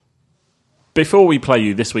Before we play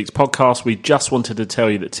you this week's podcast, we just wanted to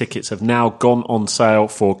tell you that tickets have now gone on sale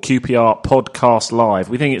for QPR Podcast Live.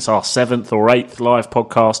 We think it's our 7th or 8th live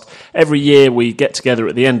podcast. Every year we get together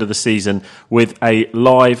at the end of the season with a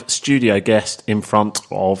live studio guest in front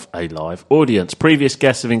of a live audience. Previous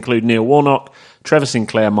guests have included Neil Warnock, Trevor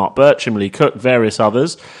Sinclair, Mark Bircham, Lee Cook, various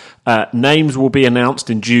others. Names will be announced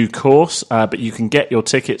in due course, but you can get your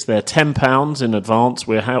tickets there £10 in advance.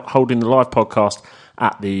 We're holding the live podcast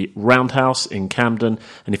at the Roundhouse in Camden.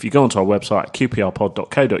 And if you go onto our website at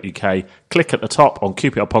qprpod.co.uk, click at the top on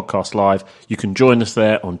QPR Podcast Live, you can join us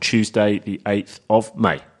there on Tuesday, the 8th of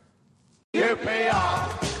May. QPR,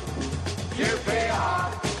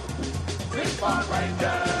 QPR, these Park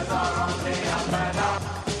Rangers are on the up and up.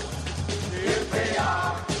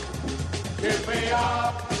 QPR,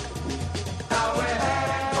 QPR, now we're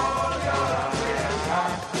heading for European Cup.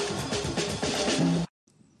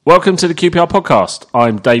 Welcome to the QPR podcast.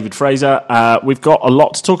 I'm David Fraser. We've got a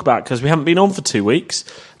lot to talk about because we haven't been on for 2 weeks.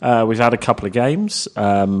 We've had a couple of games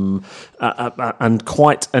and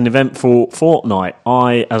quite an eventful fortnight.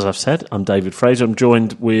 As I've said, I'm David Fraser. I'm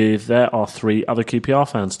joined with, there are 3 other QPR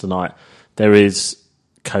fans tonight. There is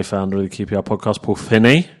co-founder of the QPR podcast, Paul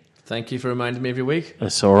Finney. Thank you for reminding me every week.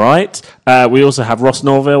 That's all right. We also have Ross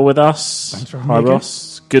Norville with us. Thanks for having Hi, me again.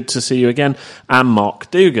 Ross. Good to see you again. And Mark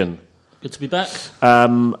Dugan. Good to be back.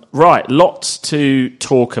 Right, lots to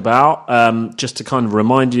talk about. Just to kind of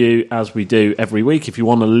remind you, as we do every week, if you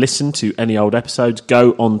want to listen to any old episodes,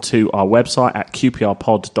 go onto our website at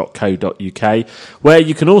qprpod.co.uk, where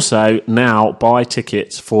you can also now buy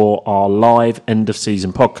tickets for our live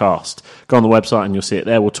end-of-season podcast. Go on the website and you'll see it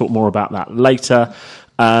there. We'll talk more about that later.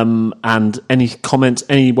 And any comments,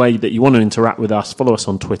 any way that you want to interact with us, follow us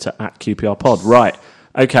on Twitter at QPRPod. Right.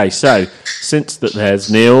 Okay, so since that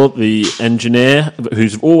there's Neil, the engineer,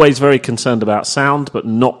 who's always very concerned about sound, but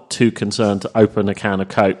not too concerned to open a can of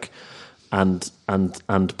Coke and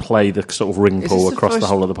play the sort of ring pull across the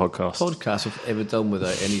whole of the podcast. Podcast I've ever done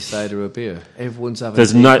without any cider or beer. Everyone's having.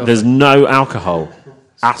 There's no alcohol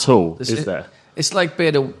at all, is there? It's like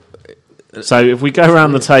being a. So if we go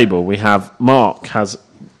around the table, we have Mark has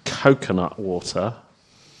coconut water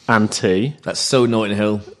and tea. That's so Notting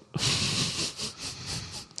Hill.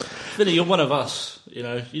 Billy, you're one of us. You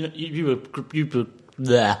know, you were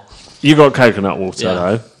there. You got coconut water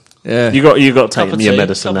though. Yeah. You got to take your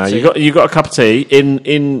medicine now. Cup of You got a cup of tea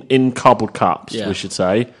in cardboard cups, we should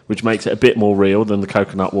say, which makes it a bit more real than the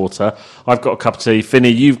coconut water. I've got a cup of tea. Finney,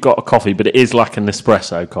 you've got a coffee, but it is like an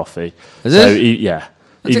espresso coffee. Is it? Yeah.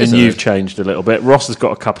 Even you've changed a little bit. Ross has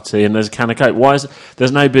got a cup of tea and there's a can of Coke. Why is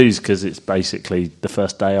there's no booze? Because it's basically the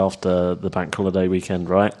first day after the bank holiday weekend,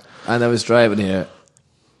 right? And I was driving here,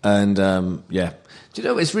 and do you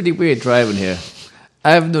know it's really weird driving here?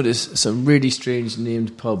 I have noticed some really strange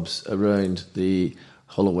named pubs around the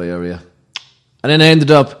Holloway area, and then I ended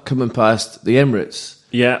up coming past the Emirates.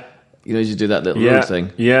 Yeah. You know, you do that little road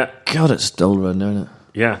thing. Yeah. God, it's dull around there, isn't it?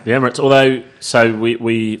 Yeah, the Emirates. Although, so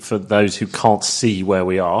we for those who can't see where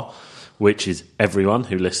we are, which is everyone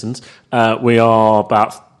who listens, we are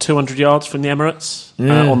about 200 yards from the Emirates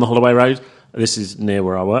on the Holloway Road. This is near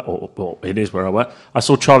where I work, or it is where I work. I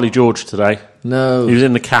saw Charlie George today. No. He was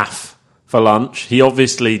in the CAF for lunch. He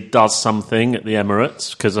obviously does something at the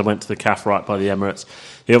Emirates, because I went to the CAF right by the Emirates.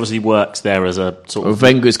 He obviously works there as a sort of...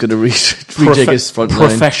 Wenger's going to rejig his front line.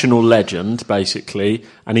 Professional legend, basically.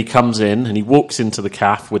 And he comes in and he walks into the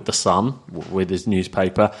CAF with the Sun, with his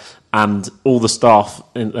newspaper, and all the staff,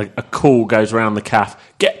 a call goes around the CAF,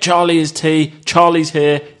 get Charlie his tea, Charlie's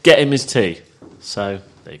here, get him his tea. So...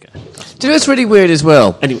 there you go. Do you know what's really weird as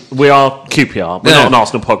well? Anyway, we are QPR. We're not an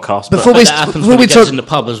Arsenal podcast. Before That happens when he gets in the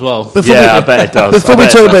pub as well. I bet it does. Before we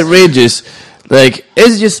talk about Rangers, like,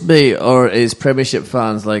 is it just me or is Premiership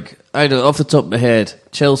fans, like, I don't know, off the top of my head,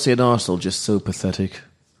 Chelsea and Arsenal just so pathetic?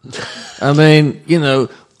 I mean, you know,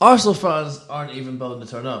 Arsenal fans aren't even bothering to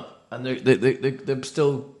turn up, and they're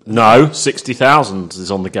still... No, 60,000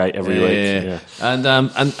 is on the gate every week. Yeah. And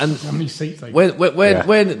How many seats?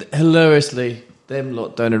 when hilariously them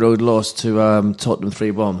lot down the road lost to Tottenham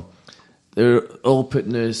 3-1, they're all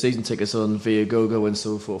putting their season tickets on via GoGo and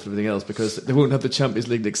so forth and everything else because they won't have the Champions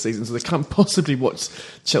League next season, so they can't possibly watch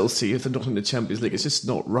Chelsea if they're not in the Champions League. It's just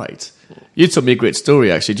not right. You told me a great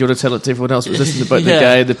story, actually. Do you want to tell it to everyone else who's listening about the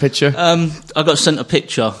guy in the picture? I got sent a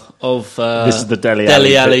picture of this is the Dele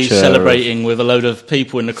Alli Alli picture celebrating with a load of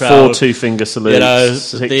people in the crowd. 4 two-finger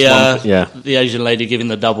salutes. You know, the Asian lady giving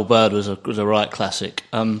the double bird was a right classic.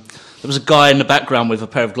 There was a guy in the background with a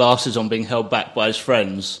pair of glasses on being held back by his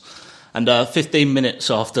friends. And 15 minutes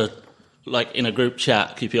after, like in a group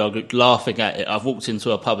chat, QPR group, laughing at it, I've walked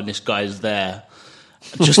into a pub and this guy's there.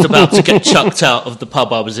 just about to get chucked out of the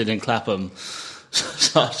pub I was in Clapham.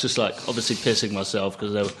 So I was just like, obviously pissing myself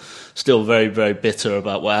because they were still very, very bitter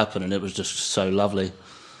about what happened, and it was just so lovely.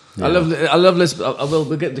 Yeah. I love this.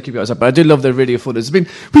 We'll get to keep it outside, but I do love their radio footage. I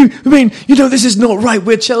mean, this is not right.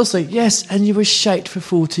 We're Chelsea, yes, and you were shite for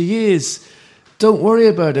 40 years. Don't worry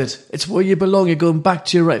about it. It's where you belong. You're going back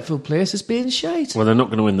to your rightful place. It's being shite. Well, they're not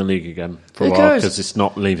going to win the league again for a while because it's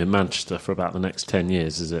not leaving Manchester for about the next 10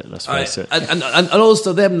 years, is it? Let's face it. And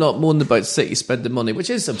also them not moaning about City spending money, which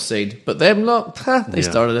is obscene, but them not, they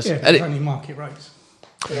started this. Yeah, it's only market rates.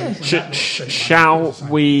 Shall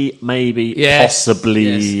we maybe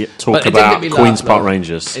possibly talk about Queen's Park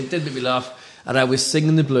Rangers? It did make me laugh, and I was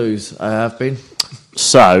singing the blues. I have been.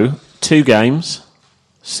 So, 2 games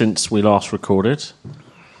since we last recorded.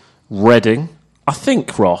 Reading. I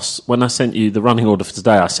think, Ross, when I sent you the running order for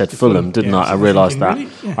today, I said Fulham, didn't I? I realised that. Really?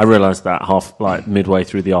 Yeah. I realised that midway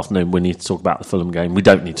through the afternoon, we need to talk about the Fulham game. We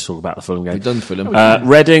don't need to talk about the Fulham game. We've done Fulham.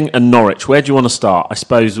 Reading and Norwich. Where do you want to start? I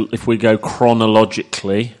suppose if we go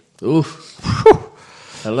chronologically. Oof.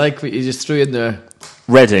 I like what you just threw in there.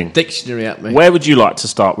 Reading. Dictionary at me. Where would you like to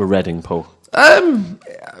start with Reading, Paul? I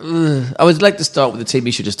would like to start with the team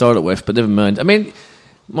you should have started with, but never mind. I mean,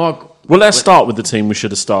 Mark... Well, let's start with the team we should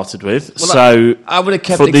have started with. Well, I would have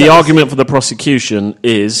kept the argument for the prosecution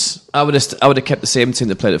is... I would have kept the same team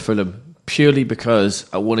that played at Fulham, purely because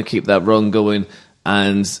I want to keep that run going,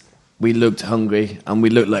 and we looked hungry, and we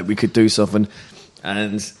looked like we could do something,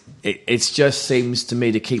 and it just seems to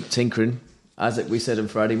me to keep tinkering, as we said on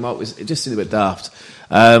Friday, Mark, it just seemed a bit daft.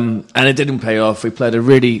 And it didn't pay off. We played a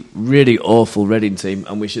really, really awful Reading team,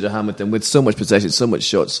 and we should have hammered them with so much possession, so much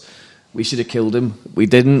shots. We should have killed them. We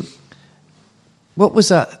didn't. What was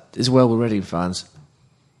that as well with Reading fans?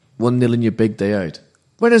 1-0 in your big day out.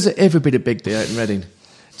 When has it ever been a big day out in Reading?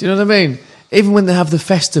 Do you know what I mean? Even when they have the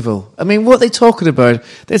festival. I mean, what are they talking about?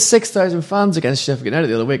 They had 6,000 fans against Sheffield United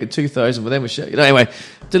the other week and 2,000 for them with Sheffield. Anyway,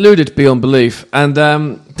 deluded beyond belief. And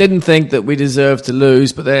didn't think that we deserved to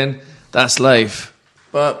lose, but then that's life.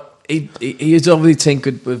 But he has obviously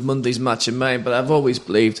tinkered with Monday's match in mind, but I've always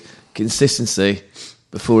believed consistency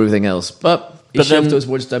before everything else. But he shoved those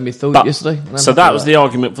words down my throat yesterday. So that was the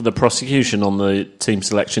argument for the prosecution on the team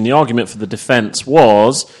selection. The argument for the defence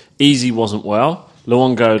was Easy wasn't well.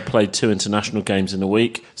 Luongo had played 2 international games in a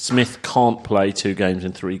week. Smith can't play 2 games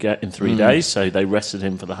in 3 days, so they rested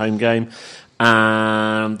him for the home game.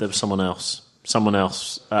 And there was someone else.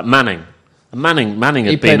 Manning. Manning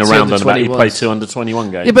had been around on about. He played 2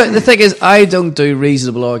 under-21 games. Yeah, but the thing is, I don't do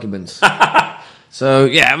reasonable arguments. So,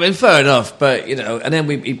 yeah, I mean, fair enough. But, and then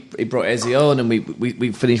he brought Eze on, and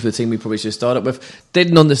we finished with the team we probably should have started with.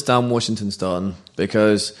 Didn't understand Washington starting,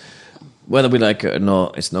 because whether we like it or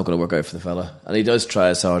not, it's not going to work out for the fella. And he does try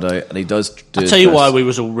his hard out, and he does do I'll tell you why we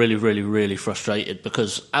was all really, really, really frustrated,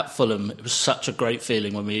 because at Fulham, it was such a great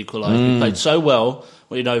feeling when we equalised. We played so well,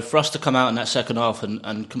 for us to come out in that second half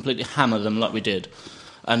and completely hammer them like we did.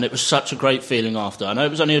 And it was such a great feeling after. I know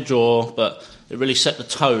it was only a draw, but it really set the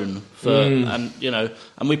tone for, and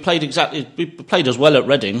we played as well at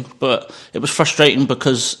Reading, but it was frustrating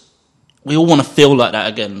because we all want to feel like that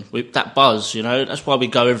again. That buzz, that's why we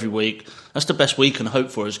go every week. That's the best we can hope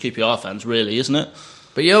for as QPR fans, really, isn't it?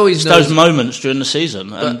 But you always know those moments during the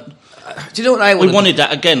season. And do you know what we wanted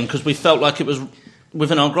that again because we felt like it was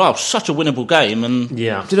within our grasp. Such a winnable game, and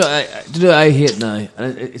yeah. Do you know what I hate now?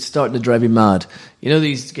 And it's starting to drive me mad.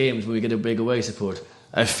 These games when we get a big away support,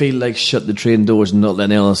 I feel like shut the train doors and not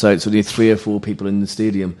letting anyone else out, so there are 3 or 4 people in the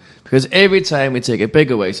stadium. Because every time we take a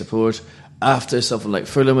big away support, after something like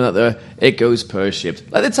Fulham and out there, it goes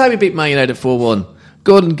pear-shaped. Like the time we beat Man United 4-1,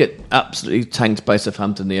 go and get absolutely tanked by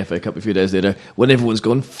Southampton in the FA Cup a few days later, when everyone's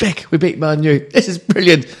going, "Fick, we beat Man U, this is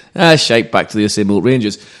brilliant." Shite, back to the same old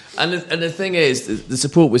Rangers. And the thing is, the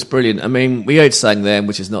support was brilliant. I mean, we outsang them,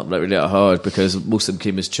 which is not really that hard, because most of them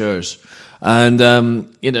came as chairs. And,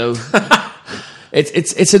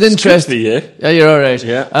 It's an interest. Good for you. Yeah, you're all right.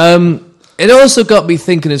 Yeah. It also got me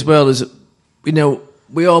thinking as well, as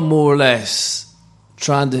we are more or less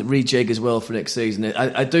trying to rejig as well for next season.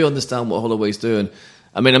 I do understand what Holloway's doing.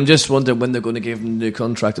 I mean, I'm just wondering when they're going to give him a new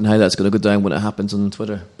contract and how that's going to go down when it happens on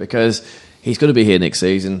Twitter, because he's going to be here next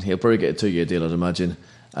season. He'll probably get a 2-year deal, I'd imagine,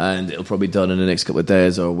 and it'll probably be done in the next couple of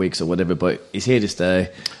days or weeks or whatever. But he's here to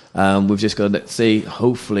stay. We've just got to see,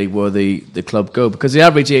 hopefully, where the club go, because the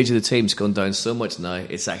average age of the team's gone down so much now.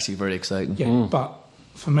 It's actually very exciting. Yeah, but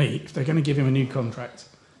for me, if they're going to give him a new contract,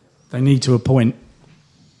 they need to appoint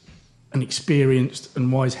an experienced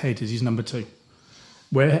and wise head as his number 2.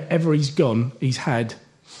 Wherever he's gone, he's had,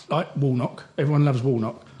 like Warnock. Everyone loves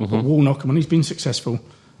Warnock, but Warnock, when he's been successful,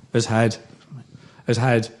 has had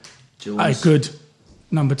a good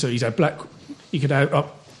number 2. He's had you could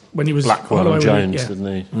have when he was Blackwell Holloway, and Jones,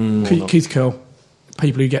 didn't he? Keith Curl,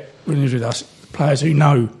 people who get renewed with us, players who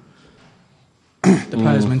know the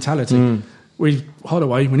player's mentality. With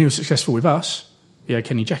Holloway, when he was successful with us, he had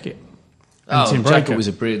Kenny Jackett. And Tim Jackett Breaker. was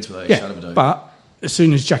a brilliant player. Yeah, but as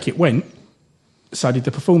soon as Jackett went, so did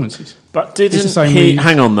the performances. But didn't he...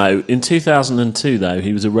 Hang on, though. In 2002, though,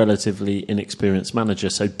 he was a relatively inexperienced manager,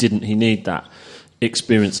 so didn't he need that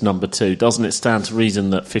experienced number 2? Doesn't it stand to reason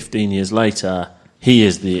that 15 years later, he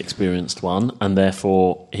is the experienced one, and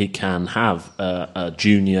therefore he can have a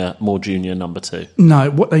more junior number 2?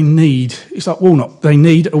 No, what they need... It's like Warnock. They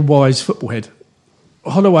need a wise football head.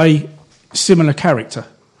 Holloway, similar character.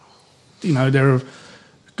 You know, they're...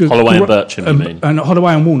 Holloway and Bircham, you mean? And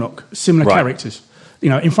Holloway and Warnock, similar characters. You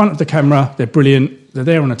know, in front of the camera, they're brilliant. They're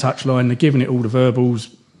there on the touchline. They're giving it all the verbals.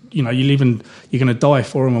 You know, you're going to die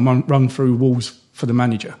for them and run through walls for the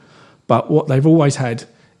manager. But what they've always had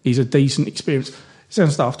is a decent experience.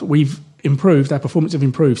 Sounds daft. We've improved. Our performance have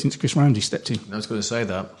improved since Chris Ramsey stepped in. I was going to say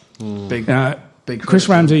that. Big. Chris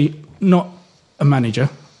Ramsey, not a manager,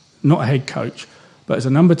 not a head coach, but as a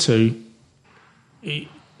number 2,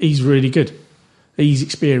 he's really good. He's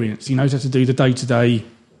experienced. He knows how to do the day-to-day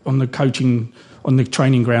on the coaching, on the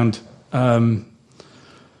training ground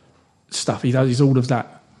stuff. He does all of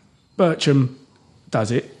that. Bircham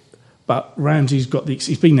does it, but Ramsey's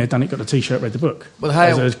he's been there, done it, got the T-shirt, read the book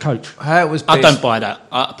as a coach. How it was I don't buy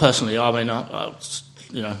that personally. I mean, I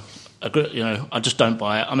just don't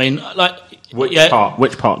buy it. I mean, like which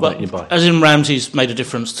part don't you buy? As in Ramsey's made a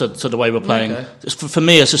difference to the way we're playing. Okay. For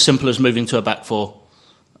me, it's as simple as moving to a back 4.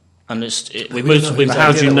 And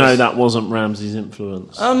How do you know that wasn't Ramsey's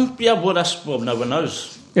influence? No one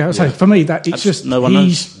knows. Yeah, I say for me that it's just no one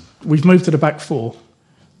knows. We've moved to the back 4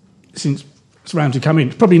 since Ramsey come in.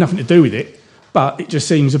 It's probably nothing to do with it, but it just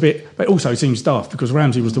seems a bit. But it also seems daft because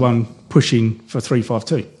Ramsey was the one pushing for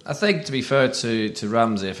 3-5-2. I think, to be fair to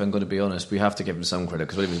Ramsey, if I'm going to be honest, we have to give him some credit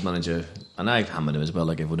because when he was manager, and I hammered him as well,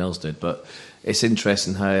 like everyone else did, but. It's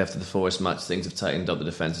interesting how after the Forest match things have tightened up. The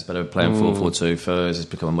defence is better playing 4-4-2. Furs has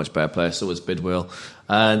become a much better player. So has Bidwell,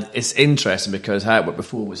 and it's interesting because how it worked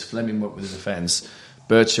before was Fleming worked with the defence,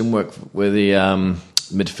 Bircham worked with the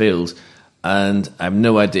midfield, and I have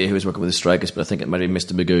no idea who was working with the strikers, but I think it might be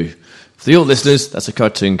Mr. Magoo. For the old listeners, that's a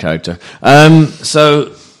cartoon character.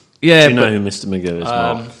 So yeah, do you know who Mr. Magoo is,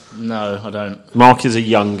 Mark? No, I don't. Mark is a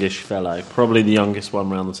youngish fellow, probably the youngest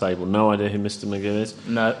one around the table. No idea who Mr. Magoo is?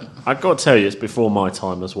 No. I've got to tell you, it's before my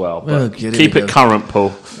time as well. But Oh, keep it current,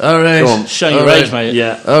 Paul. All right. Go on. Show your age, mate.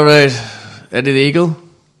 Yeah. All right. Eddie the Eagle?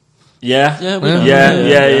 Yeah.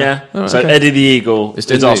 Yeah. Right, so Eddie the Eagle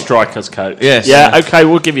is our strikers coach. Yes. Yeah, okay,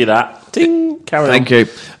 we'll give you that. Ding. Carry on. Thank you.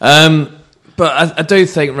 But I do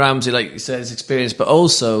think Ramsey, like you said, is experienced, but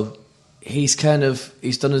also he's done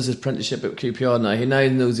his apprenticeship at QPR now. He now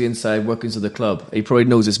knows the inside workings of the club. He probably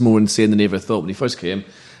knows it's more insane than he ever thought when he first came.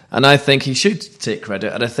 And I think he should take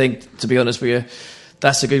credit. And I think, to be honest with you,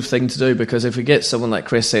 that's a good thing to do because if we get someone like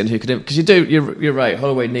Chris saying who could, because you're right.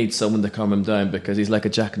 Holloway needs someone to calm him down because he's like a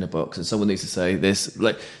jack in the box, and someone needs to say this.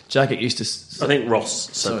 Like Jacket used to. I think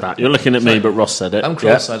Ross said that. You're looking at me, but Ross said it. I'm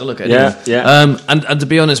cross-eyed. I look at it. Yeah. And to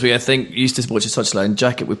be honest with you, I think you used to watch his touchline.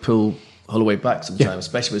 Jacket would pull Holloway back sometimes,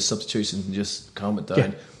 especially with substitutions, and just calm it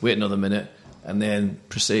down, wait another minute, and then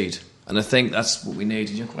proceed. And I think that's what we need.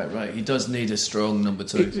 You're quite right. He does need a strong number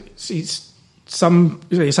 2. It's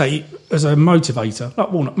you say, as a motivator,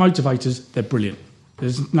 like Warnock, motivators, they're brilliant.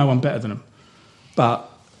 There's no one better than them. But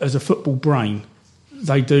as a football brain,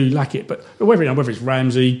 they do lack it. But whether it's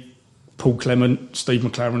Ramsey, Paul Clement, Steve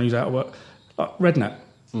McLaren, who's out of work, like Redknapp,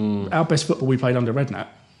 our best football we played under Redknapp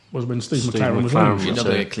was when Steve McLaren was running. You're not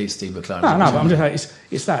going to get clean Steve McLaren. No, but I'm just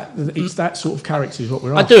saying it's that sort of character is what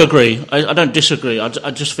we're after. I do agree. I don't disagree. I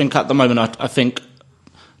just think at the moment, I think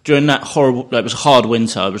during that horrible, it was a hard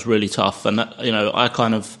winter. It was really tough, and I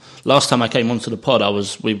kind of last time I came onto the pod,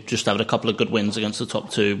 we just had a couple of good wins against the top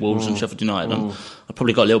 2, Wolves and Sheffield United. And I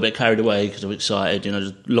probably got a little bit carried away because I was excited. There's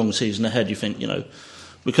a long season ahead. You think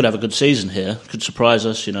we could have a good season here, could surprise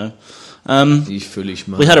us. You foolish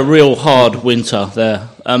man. We had a real hard winter there,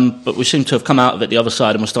 but we seem to have come out of it the other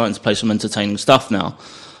side, and we're starting to play some entertaining stuff now.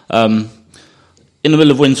 In the middle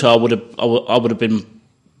of winter, I would have been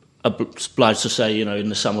obliged to say, in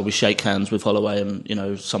the summer we shake hands with Holloway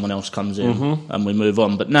and, someone else comes in and we move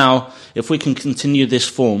on. But now, if we can continue this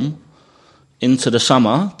form into the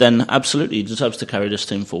summer, then absolutely he deserves to carry this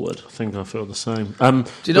team forward. I think I feel the same. Do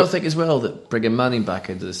you not think as well that bringing Manning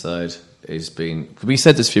back into the side has been... We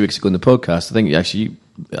said this a few weeks ago in the podcast. I think actually,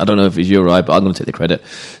 I don't know if you're right, but I'm going to take the credit.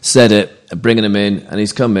 Said it, bringing him in, and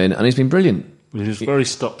he's come in, and he's been brilliant. He was very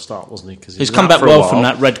stop-start, wasn't he? Because He's come back well from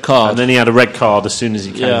that red card. And then he had a red card as soon as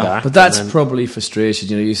he came back. But that's probably frustration.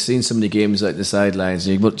 You know, you've seen so many games like the sidelines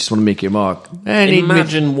and you just want to make your mark. And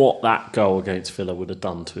imagine what that goal against Villa would have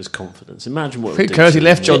done to his confidence. Imagine what it would do. Because he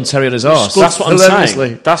left John Terry on his arse. That's what I'm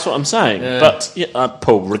saying. That's what I'm saying. Yeah. But,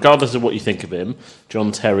 Paul, regardless of what you think of him,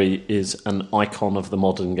 John Terry is an icon of the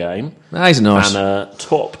modern game. He's nice. And a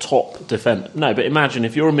top defender. No, but imagine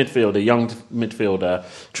if you're a midfielder, young midfielder,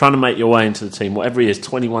 trying to make your way into the team, whatever he is,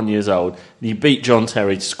 21 years old, and you beat John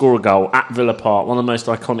Terry to score a goal at Villa Park, one of the most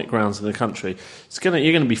iconic grounds in the country. You're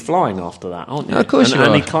going to be flying after that, aren't you? Of course you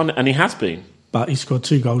are. And he has been. But he scored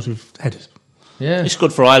 2 goals with headers. Yeah, he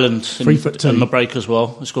scored for Ireland 3'2" in the break as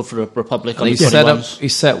well. He scored for the Republic. And he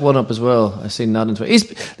set one up as well. I've seen that into it.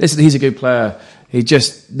 He's a good player. He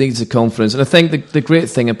just needs the confidence. And I think the great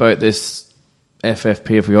thing about this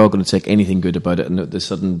FFP, if we are going to take anything good about it, and the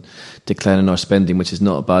sudden decline in our spending, which is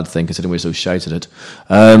not a bad thing considering we're so shite at it,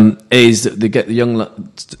 is that they get the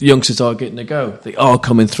youngsters are getting a go. They are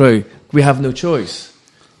coming through. We have no choice.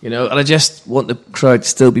 You know, and I just want the crowd to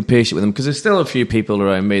still be patient with them, because there's still a few people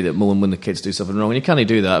around me that moan when the kids do something wrong, and you can't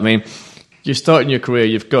do that. I mean, you're starting your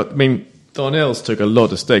career, Darnell's took a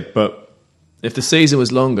lot of stick, but if the season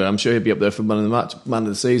was longer, I'm sure he'd be up there for man of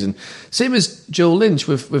the season. Same as Joel Lynch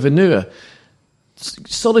with Anua.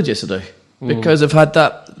 Solid yesterday, because I've had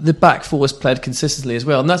the back four has played consistently as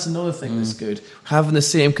well, and that's another thing that's good. Having the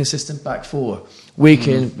same consistent back four week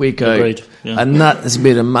in, week out. Agreed. Yeah. And that has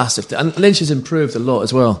made a massive and Lynch has improved a lot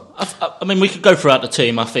as well. I mean, we could go throughout the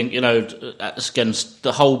team. I think, against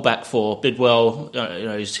the whole back four, Bidwell,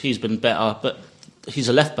 he's been better, but he's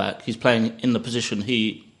a left back. He's playing in the position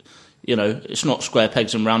it's not square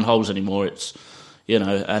pegs and round holes anymore. It's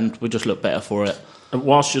and we just look better for it. And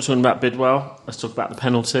whilst you're talking about Bidwell, let's talk about the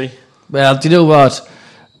penalty. Well, do you know what?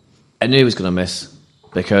 I knew he was going to miss,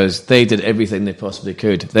 because they did everything they possibly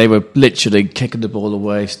could. They were literally kicking the ball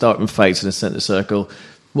away, starting fights in the centre circle,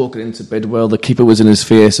 walking into Bidwell. The keeper was in his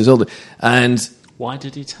face. And why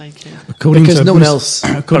did he take it? According because to no one else.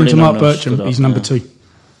 According to Mark Bircham, he's number 2.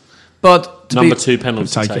 But number 2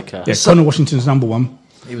 penalty taker. Yeah, Connor Washington's number 1.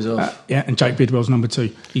 He was off. And Jake Bidwell's number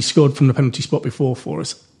 2. He scored from the penalty spot before for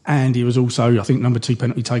us, and he was also, I think, number 2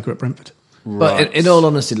 penalty taker at Brentford. Right. But in all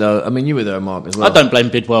honesty, though, I mean, you were there, Mark, as well. I don't blame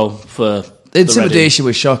Bidwell for the intimidation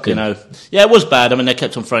was shocking. Yeah, it was bad. I mean, they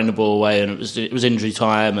kept on throwing the ball away, and it was injury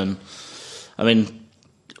time. And I mean,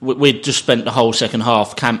 we'd just spent the whole second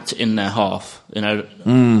half camped in their half. I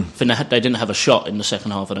think they didn't have a shot in the second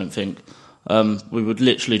half. I don't think. We would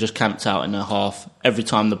literally just camped out in their half. Every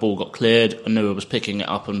time the ball got cleared, Anua was picking it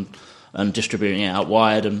up and distributing it out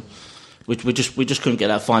wide, and we just couldn't get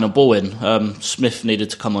that final ball in. Smith needed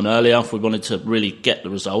to come on earlier if we wanted to really get the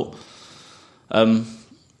result.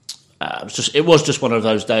 It was just one of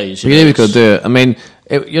those days. We never could do it. I mean,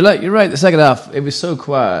 you're right. The second half, it was so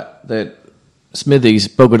quiet that Smithies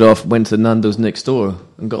buggered off, went to Nando's next door,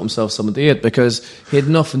 and got himself something to eat because he had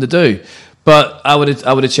nothing to do. But I would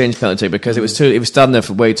have changed penalty, because it was standing there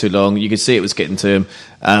for way too long. You could see it was getting to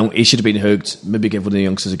him. He should have been hooked. Maybe give one of the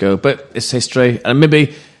youngsters a go. But it's history, and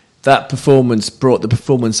maybe that performance brought the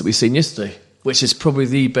performance that we've seen yesterday, which is probably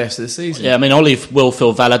the best of the season. Yeah, I mean, Ollie will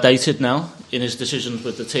feel validated now in his decisions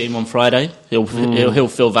with the team on Friday. He'll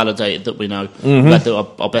feel validated that we know we had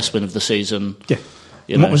our best win of the season. Yeah,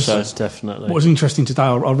 definitely. What was interesting today,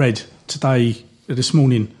 I read today, this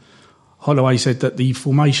morning, Holloway said that the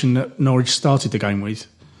formation that Norwich started the game with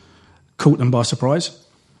caught them by surprise,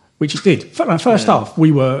 which it did. First half,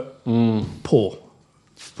 we were poor.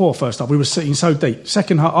 Poor first half. We were sitting so deep.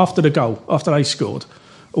 Second half, after the goal, after they scored,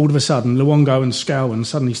 all of a sudden, Luongo and Scowen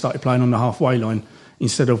suddenly started playing on the halfway line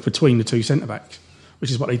instead of between the 2 centre-backs,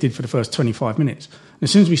 which is what they did for the first 25 minutes. And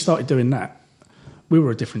as soon as we started doing that, we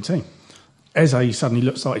were a different team. Eze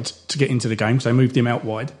suddenly started to get into the game, so they moved him out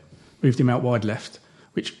wide left,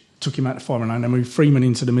 which took him out to 5 and 9. They moved Freeman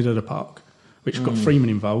into the middle of the park, which got Freeman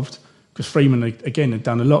involved, because Freeman, again, had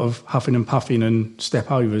done a lot of huffing and puffing and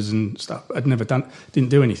step-overs and stuff. Didn't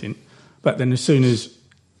do anything. But then as soon as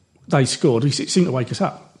they scored, it seemed to wake us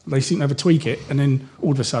up. They seemed to have a tweak it, and then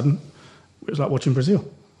all of a sudden, it was like watching Brazil.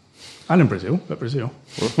 Alan Brazil, but Brazil.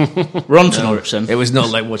 We're on to Norwich then. It was not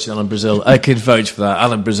like watching Alan Brazil. I could vouch for that.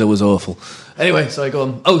 Alan Brazil was awful. Anyway, sorry, go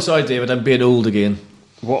on. Oh, sorry, David, I'm being old again.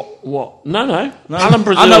 What? No. Alan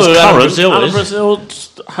Brazil. I know who Alan current. Brazil Alan is. Brazil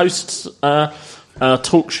hosts a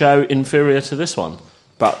talk show inferior to this one,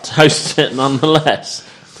 but hosts it nonetheless,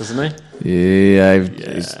 doesn't he? Yeah,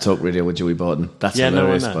 he's talk radio with Joey Barton. That's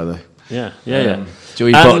hilarious, by the way. Yeah.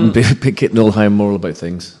 Joey Barton getting all high and moral about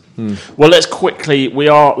things. Well, let's quickly. We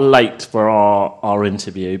are late for our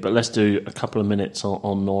interview, but let's do a couple of minutes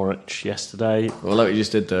on Norwich yesterday. Well, like you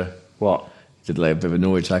just did there. What? Did like a bit of a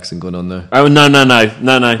Norwich accent going on there. Oh no!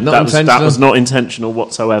 That was not intentional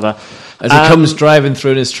whatsoever. As he comes driving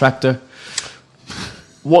through in his tractor.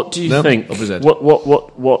 What do you think?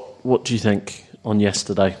 What do you think on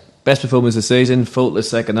yesterday? Best performance of the season, faultless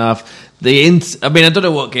second half. I don't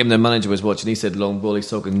know what game the manager was watching. He said long ball, he's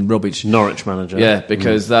talking rubbish. Norwich manager. Yeah,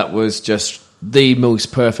 because that was just the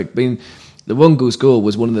most perfect. I mean, the one goal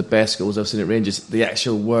was one of the best goals I've seen at Rangers. The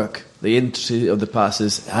actual work, the intensity of the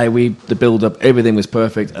passes, the build-up, everything was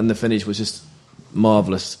perfect, and the finish was just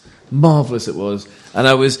marvellous. Marvellous it was. And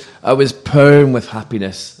I was purring with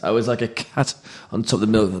happiness. I was like a cat on top of the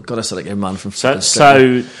milk. God, I sound like a man from...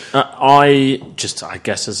 I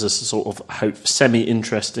guess as a sort of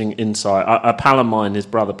semi-interesting insight, a pal of mine, his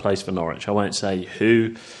brother plays for Norwich. I won't say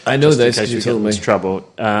who. I know this because you told me. Trouble.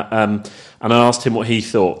 And I asked him what he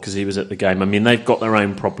thought because he was at the game. I mean, they've got their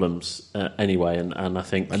own problems anyway, and I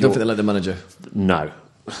think... I don't think they like the manager. No,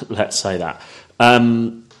 let's say that.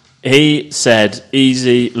 He said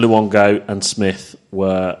Easy, Luongo and Smith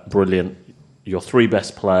were brilliant. Your three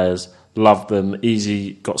best players, loved them.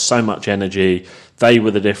 Easy got so much energy. They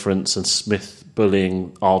were the difference, and Smith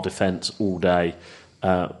bullying our defence all day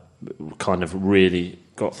kind of really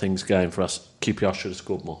got things going for us. QPR should have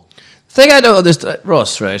scored more. The thing I don't understand,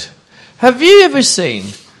 Ross, right? Have you ever seen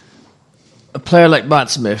a player like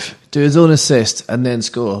Matt Smith do his own assist and then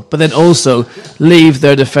score, but then also leave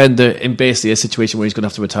their defender in basically a situation where he's going to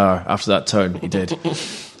have to retire after that turn he did?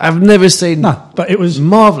 I've never seen... No, but it was...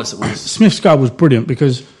 Marvellous it was. Smith's goal was brilliant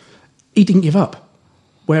because he didn't give up.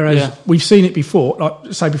 Whereas we've seen it before,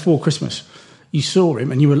 like say before Christmas, you saw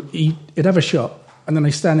him and he'd have a shot and then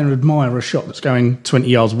they stand there and admire a shot that's going 20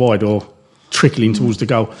 yards wide or trickling towards the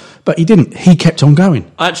goal. But he didn't. He kept on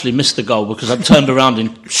going. I actually missed the goal because I turned around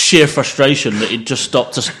in sheer frustration that he'd just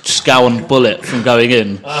stopped a scow and bullet from going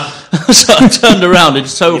in. So I turned around in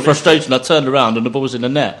total frustration. I turned around and the ball was in the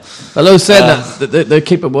net. Hello said that the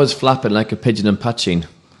keeper was flapping like a pigeon and patching.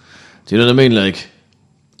 Do you know what I mean? Like,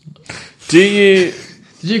 did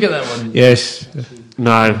you get that one? Yes.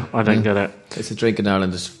 No, I don't get it. It's a drink in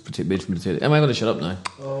Ireland. Am I going to shut up now?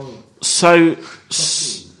 So,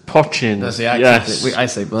 Pochin. That's the accent. Yes. I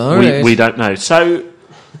say, well, right. we don't know. So,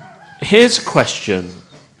 here's a question.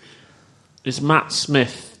 Is Matt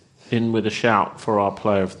Smith in with a shout for our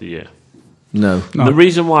Player of the Year? No. The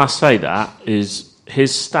reason why I say that is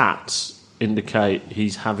his stats indicate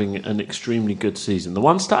he's having an extremely good season. The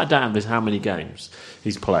one stat I don't have is how many games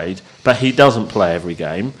he's played, but he doesn't play every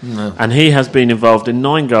game. No. And he has been involved in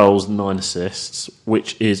 9 goals and 9 assists,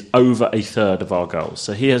 which is over a third of our goals.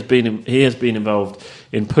 So he has been involved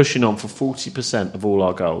in pushing on for 40% of all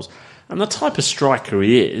our goals. And the type of striker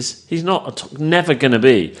he is, he's never going to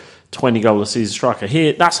be 20 goal a season striker.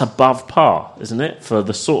 That's above par, isn't it, for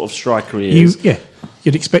the sort of striker he is?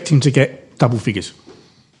 You'd expect him to get double figures.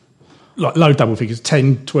 Like low double figures,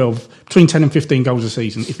 10, 12, between 10 and 15 goals a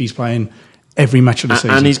season if he's playing every match of the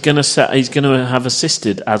season. And he's going to have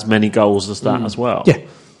assisted as many goals as that as well. Yeah.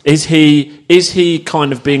 Is he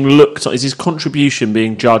kind of being looked at? Is his contribution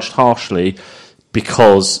being judged harshly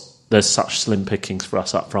because there's such slim pickings for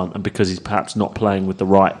us up front and because he's perhaps not playing with the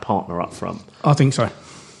right partner up front? I think so.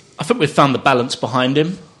 I think we've found the balance behind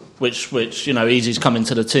him, which Easy's come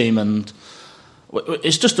into the team and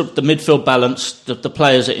it's just the midfield balance. The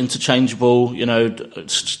players are interchangeable.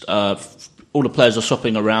 All the players are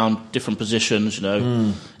swapping around different positions.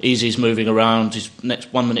 Easy's moving around.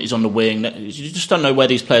 Next 1 minute he's on the wing. You just don't know where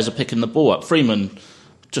these players are picking the ball up. Freeman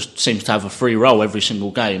just seems to have a free role every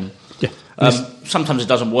single game. Yeah. Sometimes it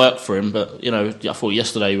doesn't work for him, but I thought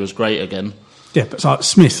yesterday he was great again. Yeah, but it's like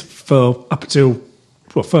Smith for up until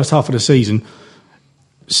first half of the season.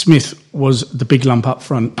 Smith was the big lump up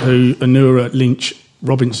front who Anura, Lynch,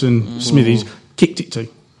 Robinson, Smithies kicked it to.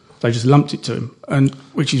 They just lumped it to him, and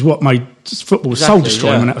which is what made football soul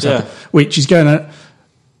destroying when that was happening. Which is going to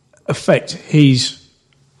affect his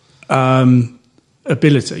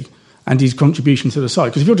ability and his contribution to the side.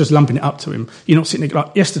 Because if you're just lumping it up to him, you're not sitting there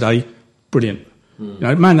like yesterday. Brilliant,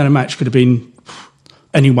 man of the match could have been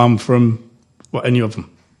anyone from any of them.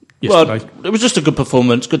 Yesterday. Well, it was just a good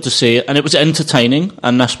performance, good to see it, and it was entertaining,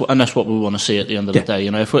 and that's what we want to see at the end of the day.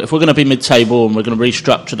 If we're going to be mid-table and we're going to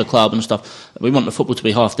restructure the club and stuff, we want the football to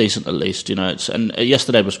be half decent at least. And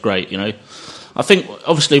yesterday was great. I think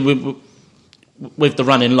obviously with the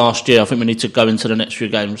run in last year, I think we need to go into the next few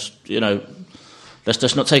games. Let's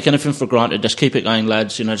just not take anything for granted. Let's keep it going,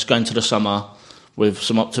 lads. Just go into the summer with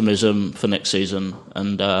some optimism for next season,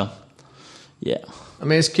 and I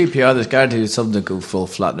mean, it's QPR. There's guaranteed something to go full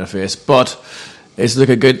flat in their face, but it's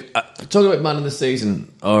looking good. Talking about man of the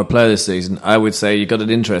season or player of the season, I would say you got an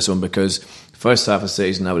interesting one because first half of the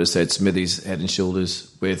season I would have said Smithies head and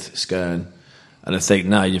shoulders with Skern, and I think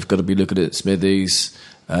now you've got to be looking at Smithies,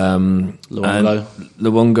 Luongo.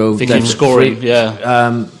 They keep scoring,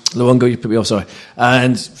 Luongo, you put me off, sorry.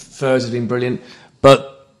 And Furs has been brilliant,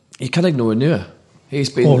 but you can't ignore Nua. He's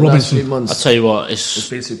been the last few months. I'll tell you what, it's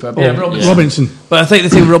been superb. Robinson. But I think the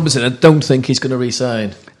thing with Robinson, I don't think he's going to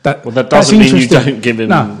re-sign. That doesn't mean you don't give him...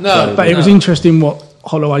 No, but it was interesting what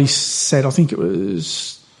Holloway said, I think it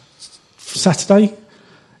was Saturday.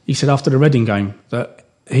 He said after the Reading game that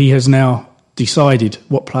he has now decided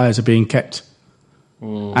what players are being kept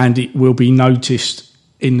and it will be noticed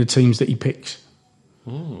in the teams that he picks.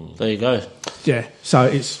 There you go. Yeah, so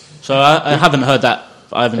it's... So I haven't heard that.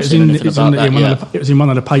 I haven't seen anything about that yet. It was in one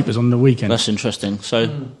of the papers on the weekend. That's interesting.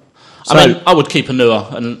 So, I mean, I would keep a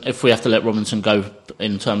Nua, and if we have to let Robinson go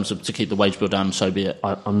in terms of to keep the wage bill down, so be it.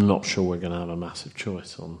 I'm not sure we're going to have a massive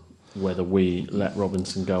choice on whether we let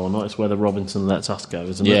Robinson go or not. It's whether Robinson lets us go,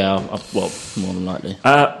 isn't it? Yeah, well, more than likely.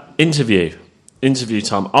 Interview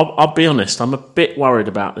time. I'll be honest, I'm a bit worried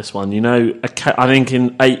about this one. You know, I think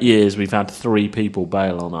in 8 years we've had 3 people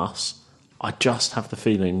bail on us. I just have the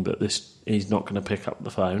feeling that he's not going to pick up the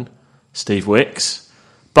phone, Steve Wicks.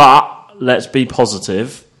 But let's be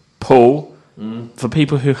positive. Paul, for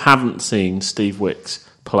people who haven't seen Steve Wicks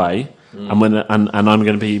play, and I'm going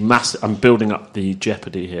to be massive. I'm building up the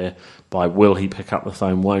jeopardy here by will he pick up the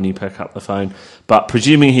phone, won't he pick up the phone? But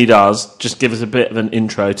presuming he does, just give us a bit of an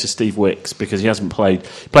intro to Steve Wicks because he hasn't played.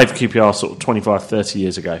 He played for QPR sort of 25, 30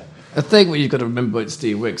 years ago. I think what you've got to remember about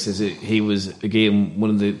Steve Wicks is that he was, again, one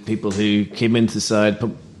of the people who came into the side.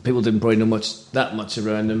 People didn't probably know that much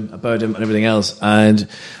around him, about him and everything else, and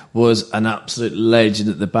was an absolute legend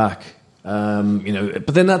at the back.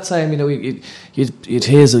 But then that time, you'd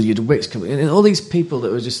Hazel, you'd Wicks coming in, and all these people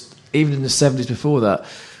that were just, even in the 70s before that,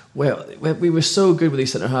 well, we were so good with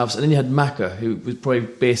these centre halves, and then you had Macca, who would probably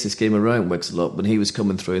base this game around Wicks a lot when he was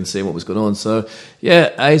coming through and seeing what was going on. So,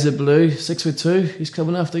 yeah, eyes are blue, 6'2", he's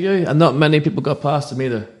coming after you, and not many people got past him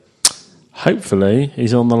either. Hopefully,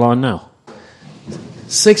 he's on the line now.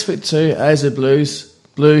 6'2", eyes are blue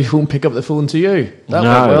won't pick up the phone to you. That went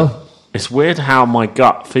well. It's weird how my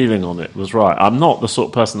gut feeling on it was right. I'm not the sort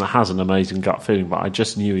of person that has an amazing gut feeling, but I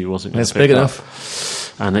just knew he wasn't going to pick up. It's big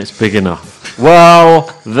enough. And it's big enough.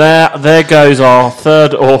 Well, there goes our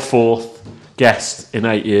third or fourth guest in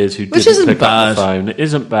 8 years who didn't pick up the phone. It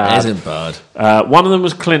isn't bad. It isn't bad. One of them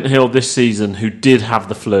was Clint Hill this season, who did have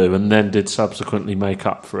the flu and then did subsequently make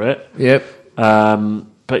up for it. Yep.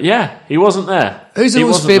 But yeah, he wasn't there. Who's the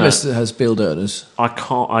most famous that has billed owners?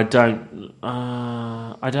 I don't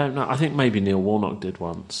know. I think maybe Neil Warnock did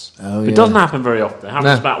once. Oh, It doesn't happen very often. It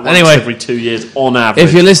happens about once every 2 years on average.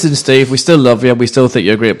 If you're listening, Steve, we still love you. We still think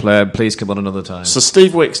you're a great player. Please come on another time. So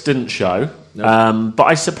Steve Wicks didn't show. Nope. But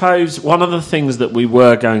I suppose one of the things that we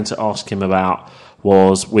were going to ask him about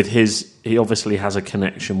was with he obviously has a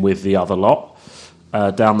connection with the other lot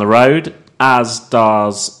down the road, as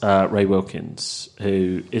does Ray Wilkins,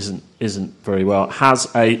 who isn't very well.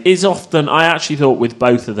 Is often, I actually thought with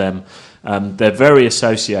both of them, they're very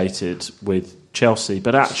associated with Chelsea,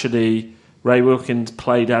 but actually Ray Wilkins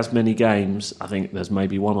played as many games. I think there's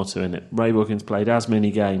maybe 1 or 2 in it. Ray Wilkins played as many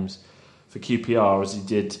games for QPR as he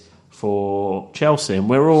did for Chelsea, and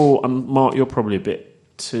we're all. Mark, you're probably a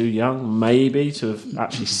bit too young, maybe, to have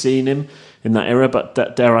actually seen him in that era, but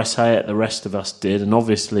dare I say it, the rest of us did, and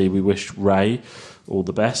obviously we wish Ray all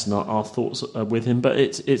the best, and our thoughts are with him. But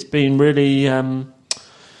it's been really,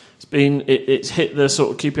 it's hit the sort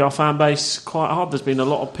of QPR fan base quite hard. There's been a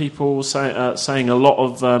lot of people saying a lot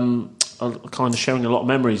of kind of showing a lot of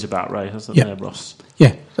memories about Ray, hasn't there, Ross?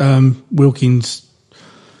 Yeah, Wilkins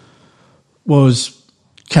was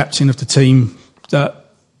captain of the team that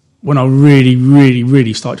when I really, really,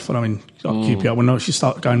 really started following QPR, when I actually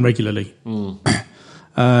started going regularly.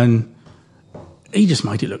 And he just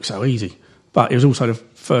made it look so easy. But it was also the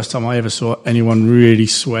first time I ever saw anyone really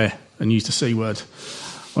swear and use the C word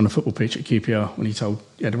on a football pitch at QPR when he told,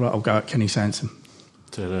 I'll go at Kenny Sansom.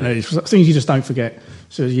 It's things you just don't forget.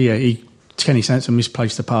 So, Kenny Sansom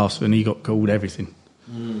misplaced the pass and he got called everything.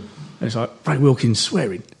 And it's like, Ray Wilkins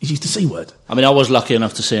swearing. He's used the C word. I mean, I was lucky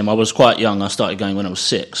enough to see him. I was quite young. I started going when I was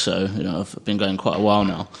 6, so I've been going quite a while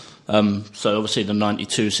now. So obviously the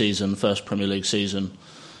 92 season, first Premier League season.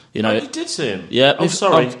 You did see him? Yeah. Oh,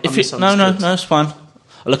 sorry. No, it's fine.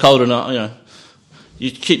 I look older now,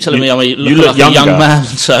 You keep telling me I look like younger. a young man,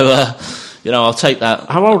 so, I'll take that.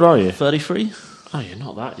 How old are you? 33. Oh, you're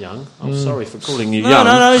not that young. I'm sorry for calling you No, young.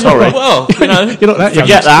 no, sorry. well, You're not that young.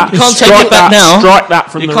 Forget that. You can't take Strike it back that. now. Strike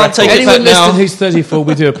that from You the can't record. take it Anyone back now. listening who's 34,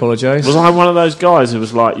 we do apologise. Was I one of those guys who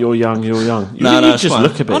was like, "You're young, you're young"? You, No, you no, it's just fine.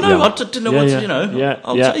 look a bit I know, young. I didn't know what to, you know,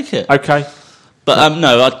 I'll take it. Okay. But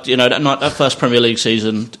no, that night, that first Premier League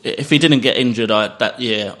season, if he didn't get injured that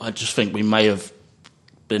year, I just think we may have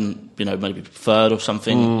been, maybe third or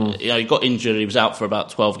something. He got injured. He was out for about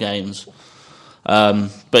 12 games.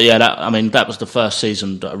 But yeah, that was the first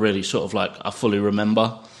season that I really sort of I fully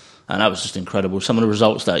remember, and that was just incredible. Some of the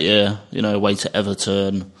results that year, away to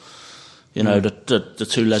Everton, the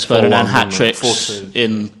two Les Ferdinand hat tricks 4-2.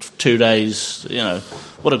 in 2 days.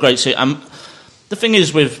 What a great season. The thing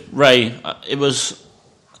is with Ray, I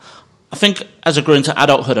think as I grew into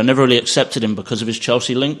adulthood, I never really accepted him because of his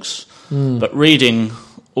Chelsea links. But reading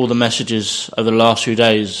all the messages over the last few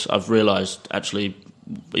days, I've realised actually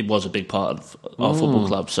he was a big part of our football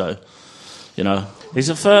club. So, He's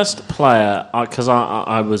the first player, because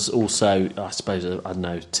I was also, I suppose, I don't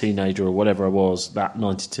know, teenager or whatever I was, that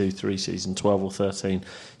 92-3 season, 12 or 13.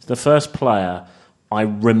 He's the first player I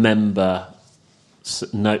remember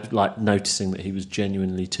noticing that he was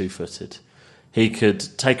genuinely two-footed. He could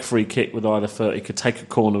take a free kick with either foot. He could take a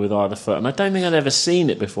corner with either foot, and I don't think I'd ever seen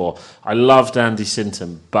it before. I loved Andy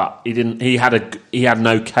Sinton, but he didn't. He had an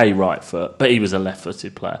okay right foot, but he was a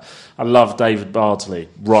left-footed player. I loved David Bardsley,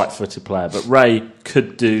 right-footed player, but Ray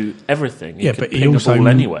could do everything. He could but ping he also the ball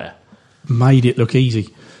anywhere. Made it look easy.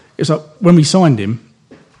 It's like when we signed him,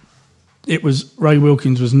 it was Ray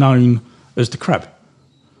Wilkins was known as the crab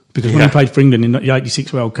because when he played for England in the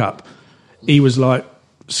 '86 World Cup, he was like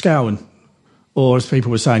scowling. Or as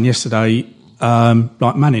people were saying yesterday,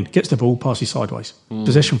 like Manning, gets the ball, passes sideways.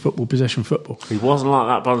 Possession football. He wasn't like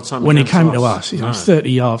that by the time when he came came to us,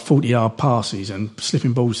 30-yard, 40-yard passes and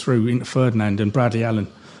slipping balls through into Ferdinand and Bradley Allen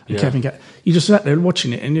and Kevin Gatt. You just sat there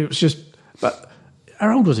watching it and it was just... But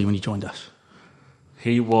how old was he when he joined us?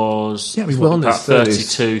 He was about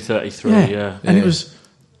 32, 33, yeah. And it was...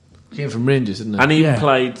 Came from Rangers, didn't it? And he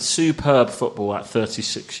played superb football at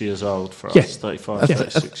 36 years old for us, 35,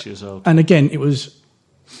 36 years old. And again, it was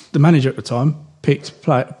the manager at the time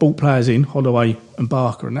brought players in, Holloway and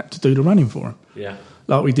Barker, and that to do the running for him. Yeah.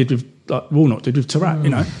 Like we did like Warnock did with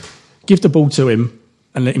Tarat, Give the ball to him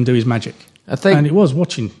and let him do his magic. And it was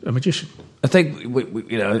watching a magician. I think,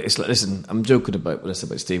 it's like, listen, I'm joking about what I said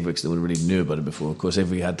about Steve Wicks. No one really knew about it before. Of course, if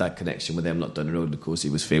we had that connection with them, not down the road, of course, he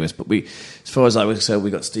was famous. But as far as I was concerned, we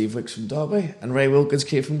got Steve Wicks from Derby and Ray Wilkins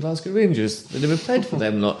came from Glasgow Rangers. They never played for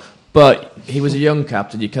them, lot. But he was a young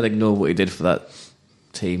captain. You can't ignore what he did for that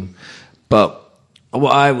team. But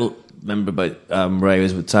what I will remember about Ray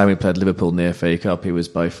was the time he played Liverpool in the FA Cup, he was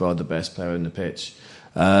by far the best player on the pitch.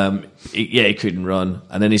 He couldn't run,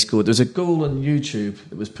 and then he scored. There was a goal on YouTube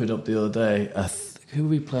that was put up the other day. Who were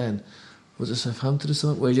we playing? Was it Southampton or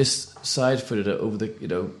something? Where he just side-footed it over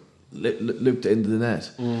the, looped it into the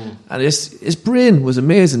net, and his brain was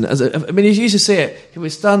amazing. He used to say it. He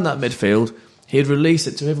would stand that midfield. He'd release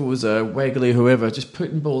it to whoever was Wegley, whoever, just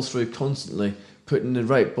putting balls through constantly, putting the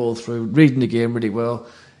right ball through, reading the game really well,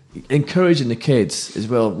 encouraging the kids as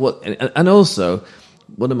well. And also.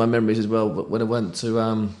 One of my memories as well, when I went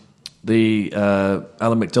to the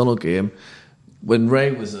Alan McDonald game, when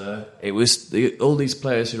Ray was there, it was all these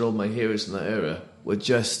players who were all my heroes in that era were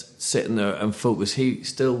just sitting there and focused. He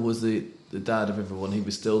still was the dad of everyone. He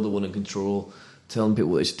was still the one in control, telling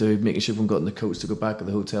people what they should do, making sure everyone got in the coach to go back to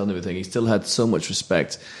the hotel and everything. He still had so much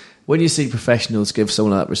respect. When you see professionals give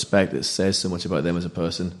someone that respect, it says so much about them as a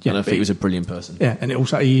person. And I think he was a brilliant person. Yeah, and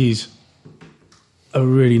also he is a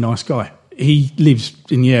really nice guy. He lives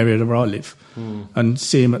in the area where I live, and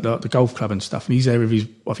see him at the golf club and stuff. And he's there with his.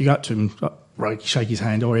 If you go up to him, like, shake his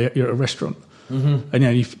hand, or you're at a restaurant,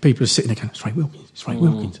 and people are sitting there going, "It's Ray Wilkins, it's Ray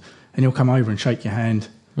Wilkins," and he'll come over and shake your hand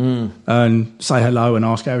and say hello and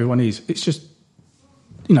ask how everyone is. It's just,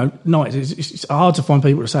 nice. It's hard to find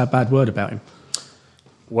people to say a bad word about him.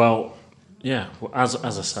 Well, yeah. Well, as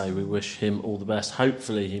I say, we wish him all the best.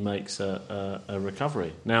 Hopefully, he makes a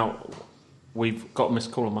recovery. Now, we've got a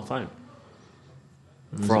missed call on my phone.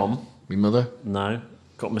 From? Your mother? No.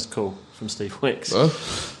 Got a missed call from Steve Wicks. Oh.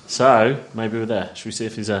 So, maybe we're there. Should we see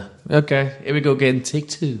if he's there? Okay, here we go again. Take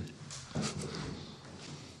two.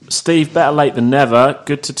 Steve, better late than never.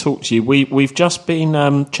 Good to talk to you. We've just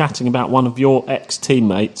been chatting about one of your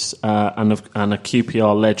ex-teammates and a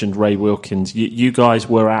QPR legend, Ray Wilkins. You guys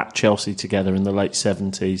were at Chelsea together in the late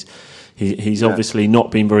 70s. He's obviously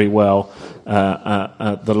not been very well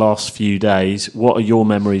the last few days. What are your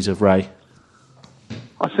memories of Ray?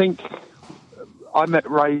 I think I met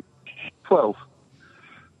Ray 12,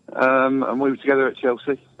 and we were together at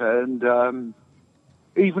Chelsea, and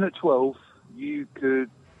even at 12, you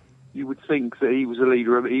would think that he was a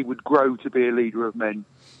leader. He would grow to be a leader of men.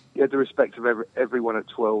 He had the respect of everyone at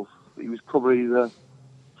 12. He was probably the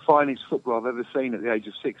finest footballer I've ever seen at the age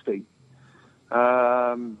of 16.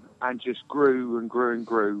 And just grew and grew and